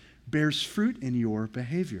past bears fruit in your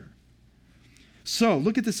behavior. So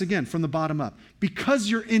look at this again from the bottom up. Because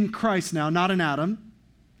you're in Christ now, not in Adam,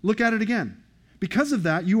 look at it again. Because of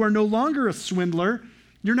that, you are no longer a swindler.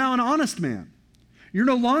 You're now an honest man. You're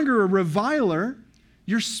no longer a reviler.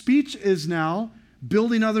 Your speech is now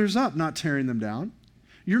building others up, not tearing them down.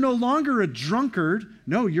 You're no longer a drunkard.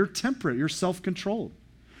 No, you're temperate. You're self-controlled.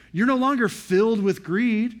 You're no longer filled with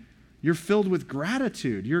greed. You're filled with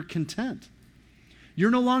gratitude. You're content.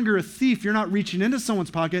 You're no longer a thief. You're not reaching into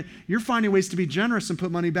someone's pocket. You're finding ways to be generous and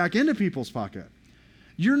put money back into people's pocket.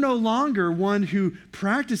 You're no longer one who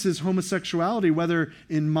practices homosexuality, whether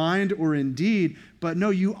in mind or in deed, but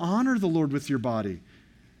no, you honor the Lord with your body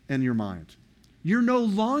and your mind. You're no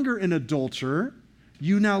longer an adulterer.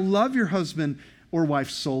 You now love your husband or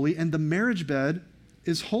wife solely, and the marriage bed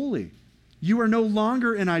is holy. You are no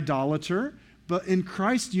longer an idolater, but in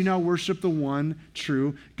Christ you now worship the one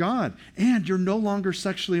true God. And you're no longer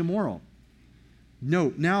sexually immoral.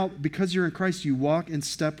 No, now because you're in Christ, you walk in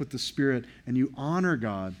step with the Spirit and you honor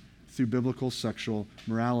God through biblical sexual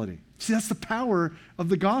morality. See, that's the power of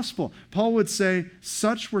the gospel. Paul would say,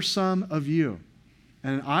 such were some of you.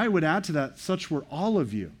 And I would add to that, such were all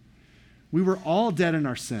of you. We were all dead in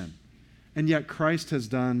our sin, and yet Christ has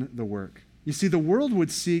done the work. You see, the world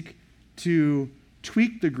would seek to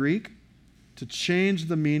tweak the Greek, to change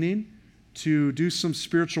the meaning, to do some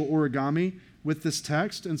spiritual origami with this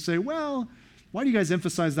text and say, well, why do you guys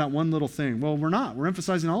emphasize that one little thing? Well, we're not. We're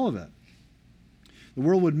emphasizing all of it. The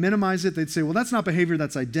world would minimize it. They'd say, well, that's not behavior,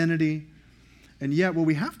 that's identity. And yet what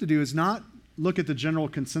we have to do is not look at the general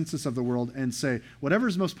consensus of the world and say, whatever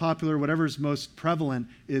is most popular, whatever is most prevalent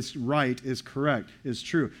is right, is correct, is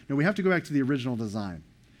true. No, we have to go back to the original design.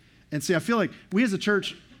 And see, I feel like we as a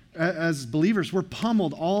church, as believers, we're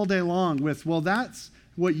pummeled all day long with, well, that's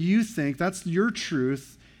what you think, that's your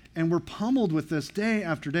truth, and we're pummeled with this day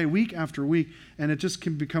after day, week after week, and it just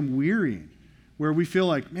can become wearying, where we feel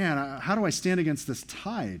like, man, how do I stand against this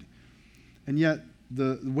tide? And yet,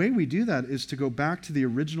 the way we do that is to go back to the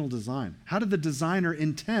original design. How did the designer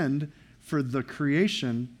intend for the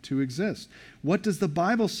creation to exist? What does the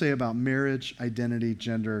Bible say about marriage, identity,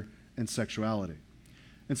 gender, and sexuality?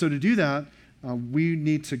 And so to do that, we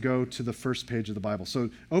need to go to the first page of the Bible. So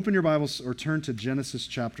open your Bibles or turn to Genesis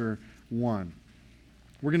chapter 1.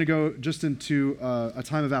 We're going to go just into a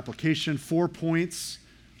time of application, 4 points,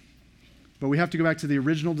 but we have to go back to the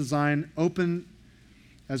original design.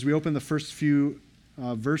 As we open the first few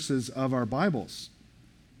verses of our Bibles.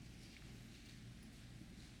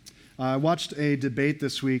 I watched a debate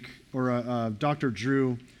this week, or a Dr.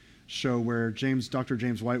 Drew show where Dr.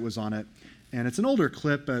 James White was on it, and it's an older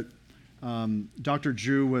clip, but Dr.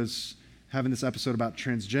 Drew was having this episode about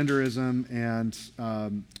transgenderism,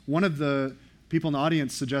 and one of the people in the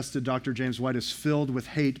audience suggested Dr. James White is filled with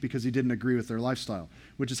hate because he didn't agree with their lifestyle,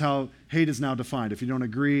 which is how hate is now defined. If you don't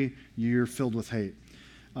agree, you're filled with hate,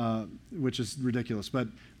 which is ridiculous. But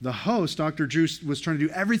the host, Dr. Drew, was trying to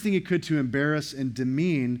do everything he could to embarrass and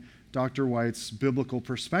demean Dr. White's biblical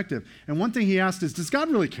perspective. And one thing he asked is, does God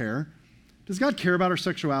really care? Does God care about our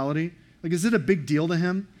sexuality? Like, is it a big deal to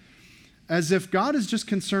him? As if God is just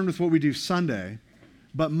concerned with what we do Sunday,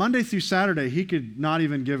 but Monday through Saturday, he could not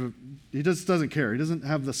even he just doesn't care. He doesn't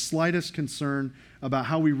have the slightest concern about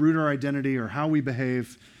how we root our identity or how we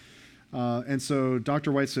behave. And so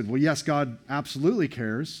Dr. White said, well, yes, God absolutely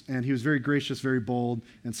cares. And he was very gracious, very bold.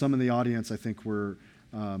 And some in the audience, I think, were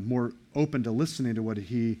more open to listening to what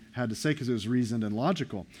he had to say because it was reasoned and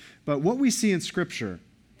logical. But what we see in Scripture,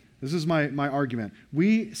 this is my argument,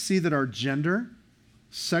 we see that our gender,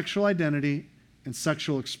 sexual identity, and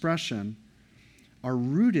sexual expression are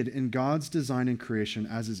rooted in God's design and creation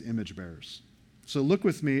as his image bearers. So look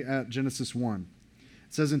with me at Genesis 1.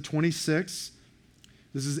 It says in 26,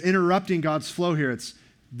 this is interrupting God's flow here. It's,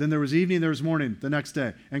 then there was evening, there was morning, the next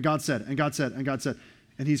day. And God said, and God said, and God said.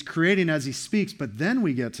 And he's creating as he speaks, but then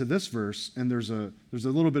we get to this verse, and there's a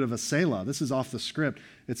little bit of a Selah. This is off the script.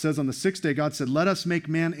 It says on the sixth day, God said, let us make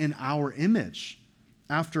man in our image,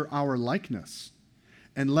 after our likeness,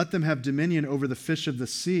 and let them have dominion over the fish of the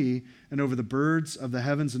sea, and over the birds of the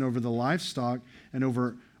heavens, and over the livestock, and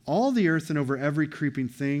over all the earth, and over every creeping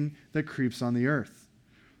thing that creeps on the earth.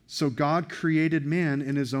 So God created man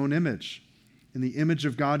in his own image. In the image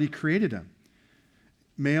of God he created him.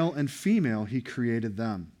 Male and female he created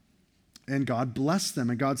them. And God blessed them,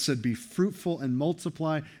 and God said, be fruitful and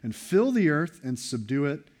multiply, and fill the earth, and subdue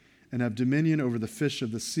it, and have dominion over the fish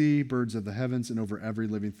of the sea, birds of the heavens, and over every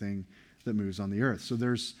living thing that moves on the earth. So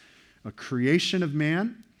there's a creation of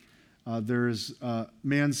man.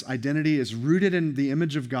 Man's identity is rooted in the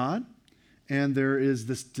image of God, and there is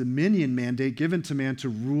this dominion mandate given to man to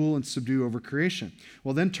rule and subdue over creation.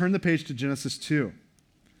 Well, then turn the page to Genesis 2.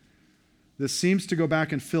 This seems to go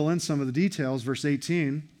back and fill in some of the details. Verse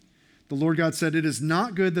 18, The Lord God said, "It is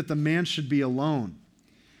not good that the man should be alone.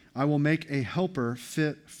 I will make a helper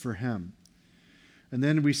fit for him." And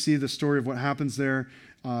then we see the story of what happens there,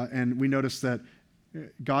 and we notice that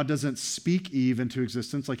God doesn't speak Eve into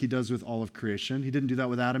existence like he does with all of creation. He didn't do that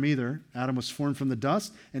with Adam either. Adam was formed from the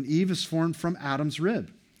dust, and Eve is formed from Adam's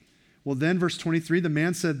rib. Well, then, verse 23, the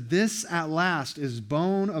man said, "This at last is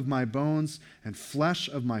bone of my bones and flesh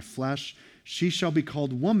of my flesh. She shall be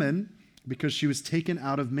called woman because she was taken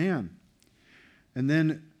out of man." And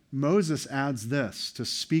then Moses adds this to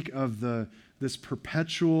speak of this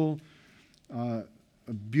perpetual,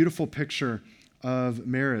 beautiful picture of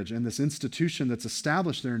marriage and this institution that's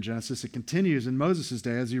established there in Genesis. It continues in Moses'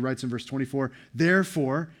 day, as he writes in verse 24,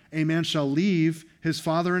 "Therefore a man shall leave his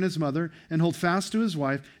father and his mother and hold fast to his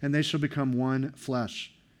wife, and they shall become one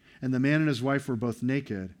flesh. And the man and his wife were both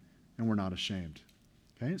naked and were not ashamed."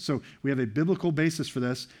 Okay, so we have a biblical basis for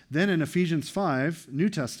this. Then in Ephesians 5, New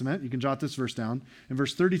Testament, you can jot this verse down. In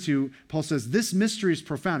verse 32, Paul says, "This mystery is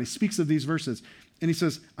profound." He speaks of these verses, and he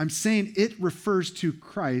says, "I'm saying it refers to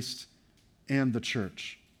Christ and the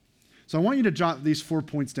church." So I want you to jot these 4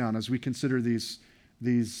 points down as we consider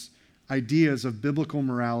these ideas of biblical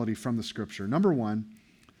morality from the scripture. Number one,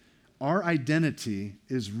 our identity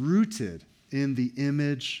is rooted in the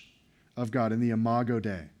image of God, in the Imago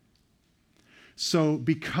Dei. So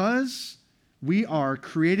because we are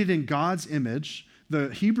created in God's image,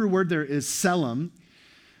 the Hebrew word there is tselem.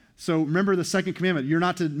 So remember the second commandment, you're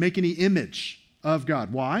not to make any image of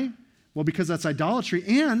God. Why? Well, because that's idolatry,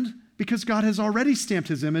 and because God has already stamped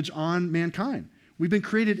his image on mankind. We've been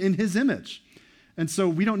created in his image. And so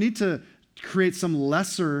we don't need to create some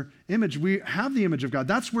lesser image. We have the image of God.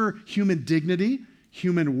 That's where human dignity,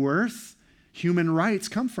 human worth, human rights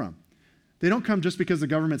come from. They don't come just because the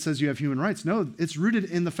government says you have human rights. No, it's rooted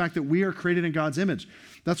in the fact that we are created in God's image.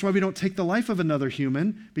 That's why we don't take the life of another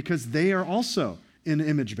human, because they are also an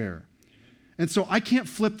image bearer. And so I can't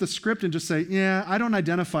flip the script and just say, yeah, I don't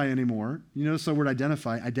identify anymore. You notice the word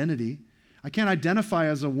identify, identity. I can't identify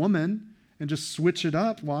as a woman and just switch it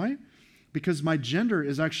up. Why? Because my gender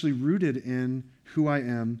is actually rooted in who I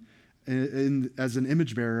am as an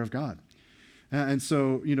image bearer of God. And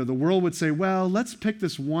so, the world would say, well, let's pick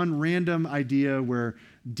this one random idea where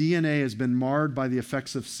DNA has been marred by the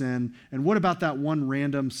effects of sin. And what about that one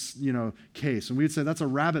random, case? And we'd say that's a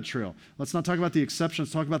rabbit trail. Let's not talk about the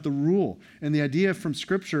exceptions, talk about the rule. And the idea from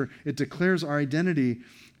Scripture, it declares our identity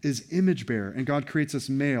is image bearer, and God creates us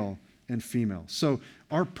male and female. So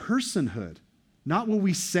our personhood, not what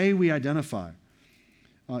we say we identify,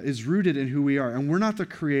 is rooted in who we are. And we're not the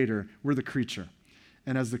creator, we're the creature.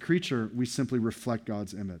 And as the creature, we simply reflect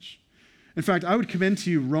God's image. In fact, I would commend to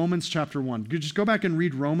you Romans chapter 1. You just go back and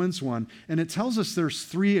read Romans 1, and it tells us there's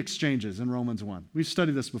 3 exchanges in Romans 1. We've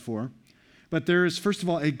studied this before. But there is, first of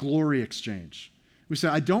all, a glory exchange. We say,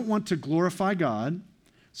 I don't want to glorify God,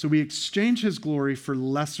 so we exchange his glory for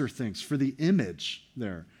lesser things, for the image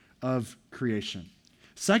there of creation.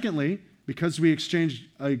 Secondly, because we exchange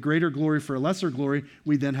a greater glory for a lesser glory,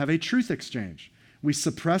 we then have a truth exchange. We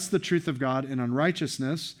suppress the truth of God in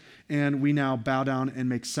unrighteousness, and we now bow down and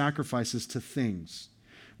make sacrifices to things.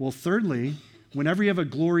 Well, thirdly, whenever you have a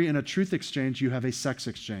glory and a truth exchange, you have a sex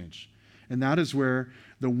exchange. And that is where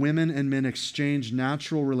the women and men exchange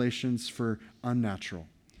natural relations for unnatural.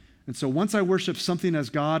 And so once I worship something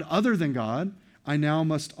as God other than God, I now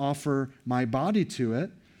must offer my body to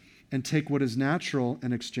it and take what is natural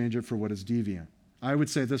and exchange it for what is deviant. I would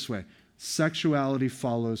say it this way, sexuality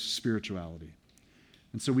follows spirituality.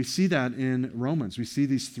 And so we see that in Romans. We see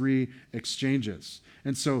these 3 exchanges.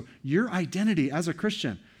 And so your identity as a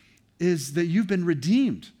Christian is that you've been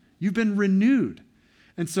redeemed. You've been renewed.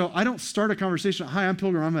 And so I don't start a conversation, hi, I'm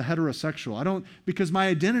Pilgrim, I'm a heterosexual. Because my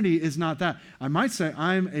identity is not that. I might say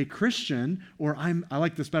I'm a Christian, or I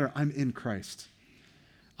like this better, I'm in Christ.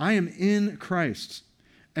 I am in Christ.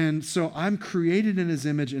 And so I'm created in his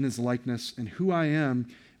image, in his likeness, and who I am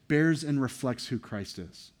bears and reflects who Christ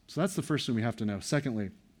is. So that's the first thing we have to know. Secondly,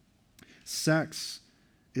 sex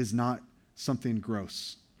is not something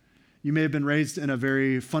gross. You may have been raised in a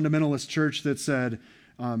very fundamentalist church that said,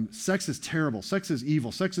 sex is terrible, sex is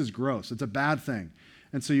evil, sex is gross, it's a bad thing.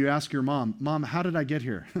 And so you ask your mom, how did I get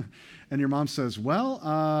here? And your mom says, well,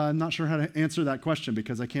 I'm not sure how to answer that question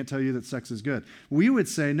because I can't tell you that sex is good. We would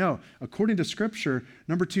say, no, according to Scripture,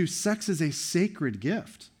 number 2, sex is a sacred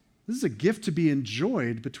gift. This is a gift to be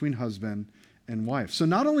enjoyed between husband and wife. So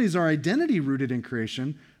not only is our identity rooted in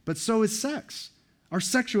creation, but so is sex. Our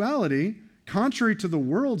sexuality, contrary to the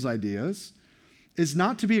world's ideas, is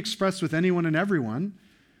not to be expressed with anyone and everyone,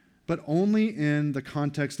 but only in the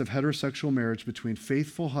context of heterosexual marriage between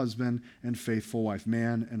faithful husband and faithful wife,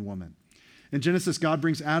 man and woman. In Genesis, God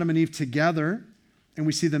brings Adam and Eve together, and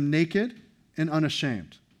we see them naked and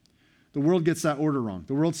unashamed. The world gets that order wrong.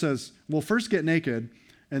 The world says, well, first get naked,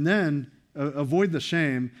 and then avoid the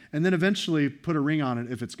shame, and then eventually put a ring on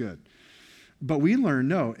it if it's good. But we learn,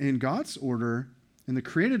 no, in God's order, in the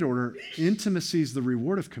created order, intimacy is the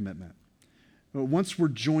reward of commitment. But once we're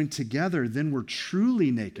joined together, then we're truly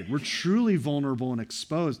naked. We're truly vulnerable and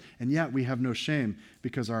exposed, and yet we have no shame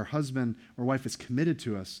because our husband or wife is committed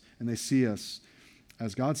to us, and they see us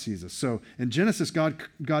as God sees us. So in Genesis,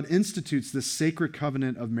 God institutes this sacred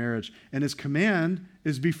covenant of marriage, and his command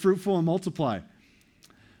is be fruitful and multiply.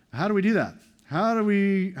 How do we do that? How are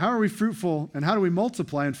we fruitful, and how do we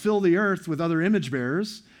multiply and fill the earth with other image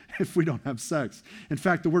bearers if we don't have sex? In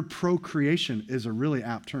fact, the word procreation is a really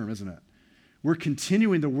apt term, isn't it? We're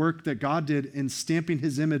continuing the work that God did in stamping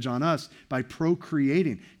his image on us by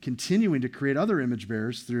procreating, continuing to create other image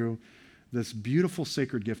bearers through this beautiful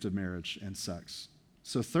sacred gift of marriage and sex.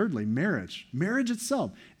 So thirdly, marriage. Marriage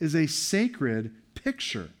itself is a sacred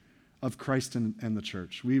picture of Christ and the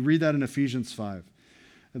church. We read that in Ephesians 5.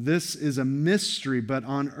 This is a mystery, but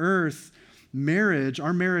on earth,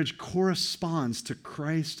 our marriage corresponds to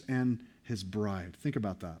Christ and his bride. Think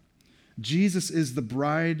about that. Jesus is the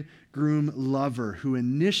bridegroom lover who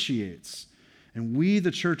initiates, and we,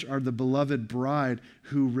 the church, are the beloved bride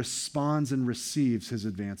who responds and receives his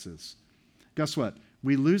advances. Guess what?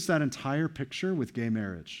 We lose that entire picture with gay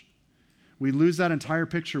marriage. We lose that entire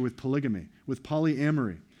picture with polygamy, with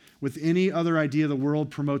polyamory, with any other idea the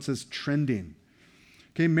world promotes as trending.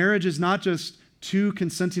 Okay, marriage is not just two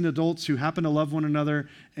consenting adults who happen to love one another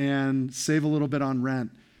and save a little bit on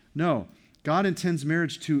rent. No, God intends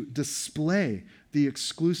marriage to display the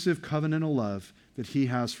exclusive covenantal love that he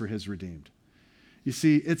has for his redeemed. You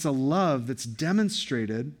see, it's a love that's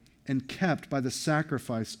demonstrated and kept by the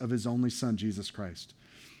sacrifice of his only son, Jesus Christ.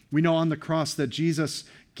 We know on the cross that Jesus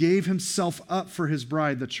gave himself up for his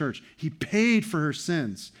bride, the church. He paid for her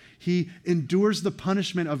sins. He endures the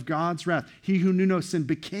punishment of God's wrath. He who knew no sin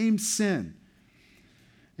became sin.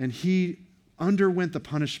 And he underwent the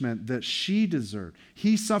punishment that she deserved.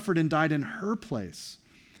 He suffered and died in her place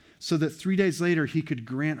so that 3 days later he could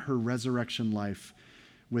grant her resurrection life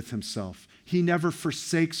with himself. He never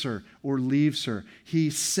forsakes her or leaves her.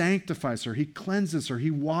 He sanctifies her. He cleanses her.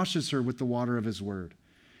 He washes her with the water of his word.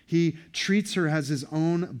 He treats her as his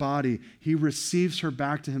own body. He receives her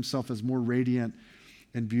back to himself as more radiant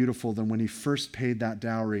and beautiful than when he first paid that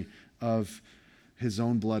dowry of his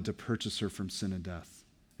own blood to purchase her from sin and death.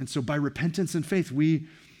 And so by repentance and faith, we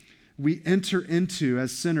enter into,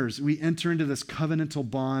 as sinners, we enter into this covenantal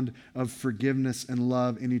bond of forgiveness and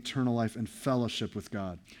love and eternal life and fellowship with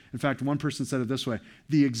God. In fact, one person said it this way: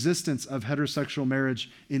 the existence of heterosexual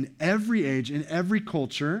marriage in every age, in every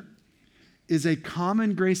culture, is a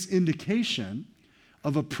common grace indication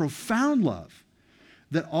of a profound love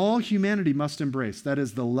that all humanity must embrace. That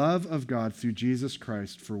is the love of God through Jesus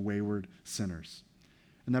Christ for wayward sinners.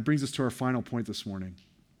 And that brings us to our final point this morning.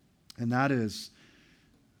 And that is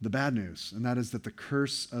the bad news. And that is that the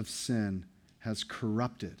curse of sin has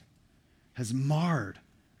corrupted, has marred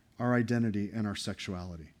our identity and our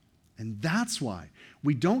sexuality. And that's why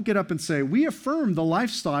we don't get up and say, we affirm the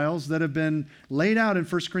lifestyles that have been laid out in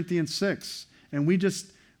 1 Corinthians 6, and we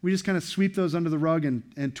just kind of sweep those under the rug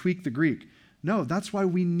and tweak the Greek. No, that's why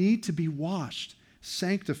we need to be washed,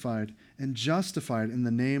 sanctified, and justified in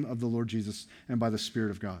the name of the Lord Jesus and by the Spirit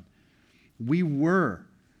of God. We were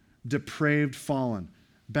depraved, fallen,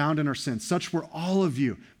 bound in our sins. Such were all of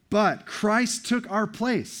you. But Christ took our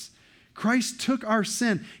place. Christ took our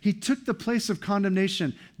sin. He took the place of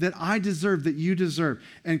condemnation that I deserve, that you deserve.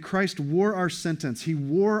 And Christ wore our sentence. He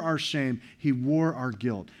wore our shame. He wore our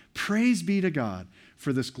guilt. Praise be to God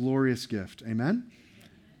for this glorious gift. Amen?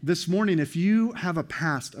 This morning, if you have a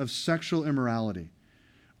past of sexual immorality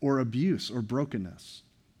or abuse or brokenness,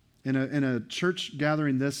 in a church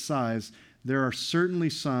gathering this size, there are certainly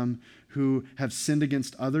some who have sinned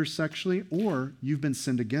against others sexually, or you've been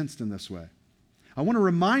sinned against in this way. I want to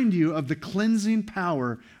remind you of the cleansing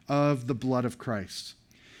power of the blood of Christ.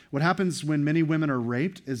 What happens when many women are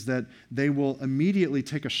raped is that they will immediately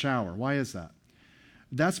take a shower. Why is that?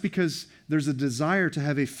 That's because there's a desire to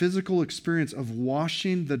have a physical experience of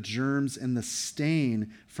washing the germs and the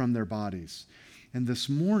stain from their bodies. And this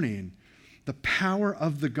morning, the power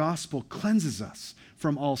of the gospel cleanses us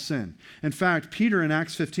from all sin. In fact, Peter in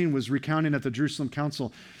Acts 15 was recounting at the Jerusalem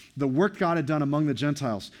Council the work God had done among the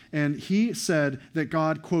Gentiles. And he said that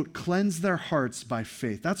God, quote, cleansed their hearts by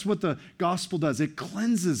faith. That's what the gospel does. It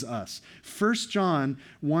cleanses us. 1 John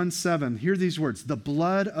 1:7, hear these words: the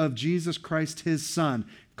blood of Jesus Christ, his son,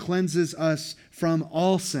 cleanses us from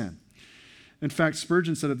all sin. In fact,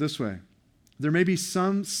 Spurgeon said it this way: there may be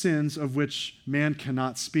some sins of which man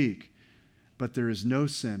cannot speak, but there is no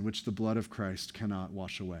sin which the blood of Christ cannot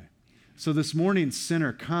wash away. So this morning,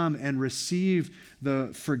 sinner, come and receive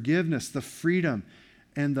the forgiveness, the freedom,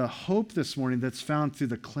 and the hope this morning that's found through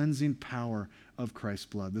the cleansing power of Christ's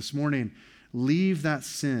blood. This morning, leave that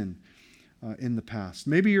sin in the past.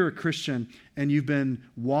 Maybe you're a Christian and you've been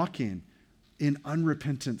walking in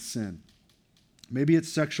unrepentant sin. Maybe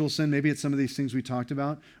it's sexual sin, maybe it's some of these things we talked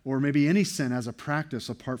about, or maybe any sin as a practice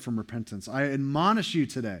apart from repentance. I admonish you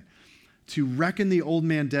today to reckon the old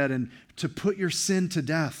man dead and to put your sin to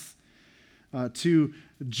death, to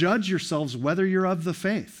judge yourselves whether you're of the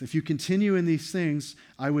faith. If you continue in these things,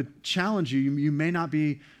 I would challenge you, you may not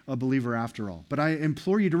be a believer after all. But I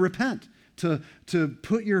implore you to repent, to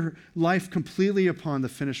put your life completely upon the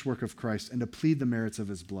finished work of Christ and to plead the merits of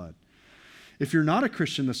his blood. If you're not a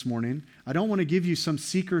Christian this morning, I don't want to give you some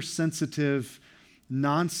seeker-sensitive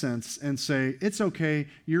nonsense and say, it's okay,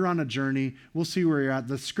 you're on a journey, we'll see where you're at.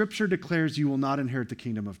 The Scripture declares you will not inherit the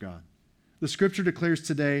kingdom of God. The Scripture declares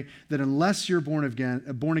today that unless you're born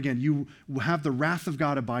again, you have the wrath of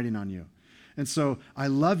God abiding on you. And so I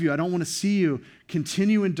love you. I don't want to see you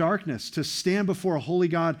continue in darkness, to stand before a holy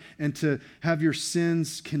God and to have your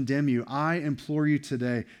sins condemn you. I implore you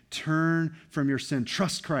today, turn from your sin.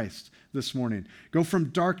 Trust Christ this morning. Go from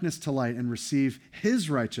darkness to light and receive his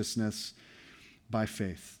righteousness by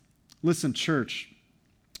faith. Listen, church,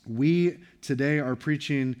 we today are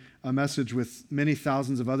preaching a message with many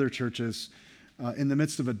thousands of other churches in the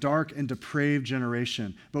midst of a dark and depraved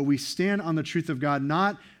generation. But we stand on the truth of God,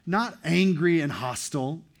 not angry and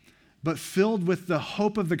hostile, but filled with the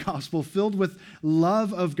hope of the gospel, filled with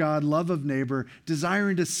love of God, love of neighbor,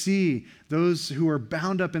 desiring to see those who are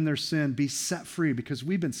bound up in their sin be set free because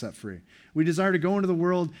we've been set free. We desire to go into the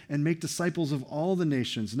world and make disciples of all the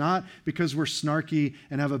nations, not because we're snarky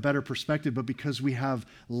and have a better perspective, but because we have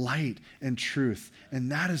light and truth. And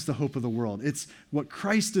that is the hope of the world. It's what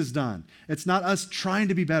Christ has done. It's not us trying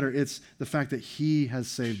to be better. It's the fact that he has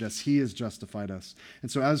saved us. He has justified us. And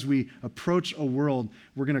so as we approach a world,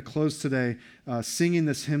 we're going to close today singing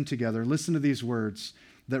this hymn together. Listen to these words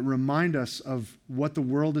that remind us of what the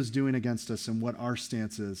world is doing against us and what our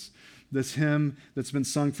stance is. This hymn that's been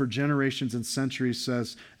sung for generations and centuries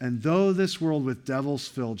says, "And though this world with devils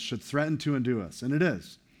filled should threaten to undo us," and it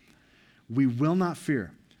is, "we will not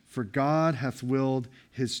fear, for God hath willed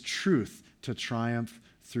his truth to triumph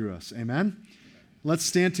through us." Amen? Let's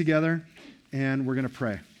stand together and we're going to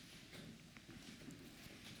pray.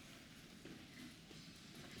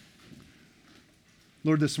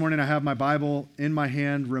 Lord, this morning I have my Bible in my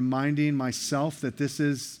hand, reminding myself that this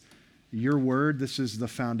is your word. This is the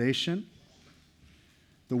foundation.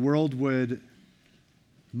 The world would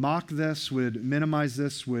mock this, would minimize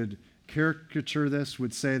this, would caricature this,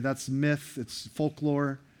 would say that's myth, it's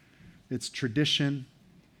folklore, it's tradition,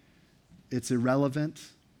 it's irrelevant,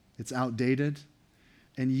 it's outdated.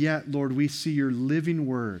 And yet, Lord, we see your living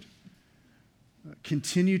word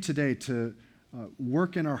continue today to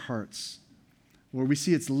work in our hearts. Lord, we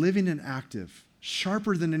see it's living and active,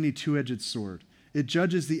 sharper than any two-edged sword. It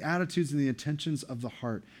judges the attitudes and the intentions of the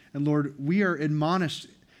heart. And Lord, we are admonished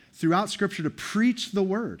throughout Scripture to preach the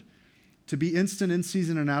word, to be instant in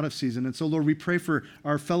season and out of season. And so, Lord, we pray for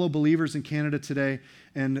our fellow believers in Canada today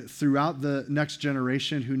and throughout the next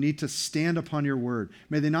generation who need to stand upon your word.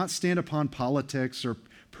 May they not stand upon politics or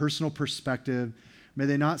personal perspective. May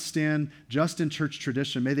they not stand just in church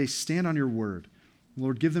tradition. May they stand on your word.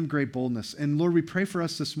 Lord, give them great boldness. And Lord, we pray for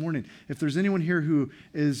us this morning. If there's anyone here who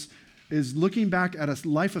is looking back at a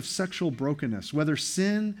life of sexual brokenness, whether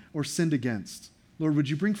sin or sinned against, Lord, would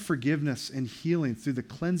you bring forgiveness and healing through the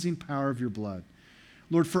cleansing power of your blood?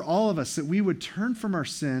 Lord, for all of us, that we would turn from our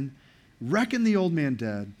sin, reckon the old man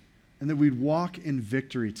dead, and that we'd walk in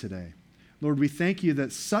victory today. Lord, we thank you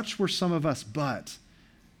that such were some of us, but,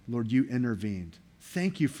 Lord, you intervened.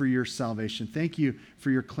 Thank you for your salvation. Thank you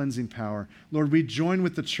for your cleansing power. Lord, we join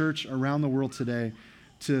with the church around the world today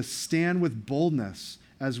to stand with boldness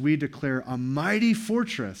as we declare a mighty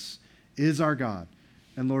fortress is our God.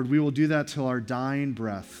 And Lord, we will do that till our dying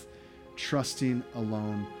breath, trusting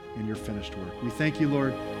alone in your finished work. We thank you,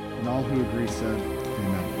 Lord, and all who agree said,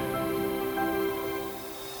 amen.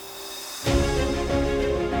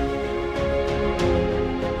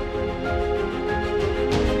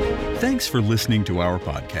 Thanks for listening to our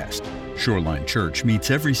podcast. Shoreline Church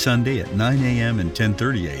meets every Sunday at 9 a.m. and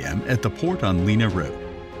 10:30 a.m. at the Port on Lena Road.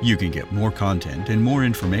 You can get more content and more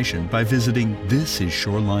information by visiting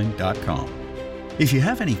thisisshoreline.com. If you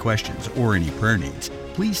have any questions or any prayer needs,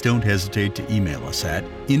 please don't hesitate to email us at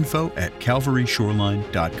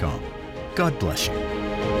info@calvaryshoreline.com. God bless you.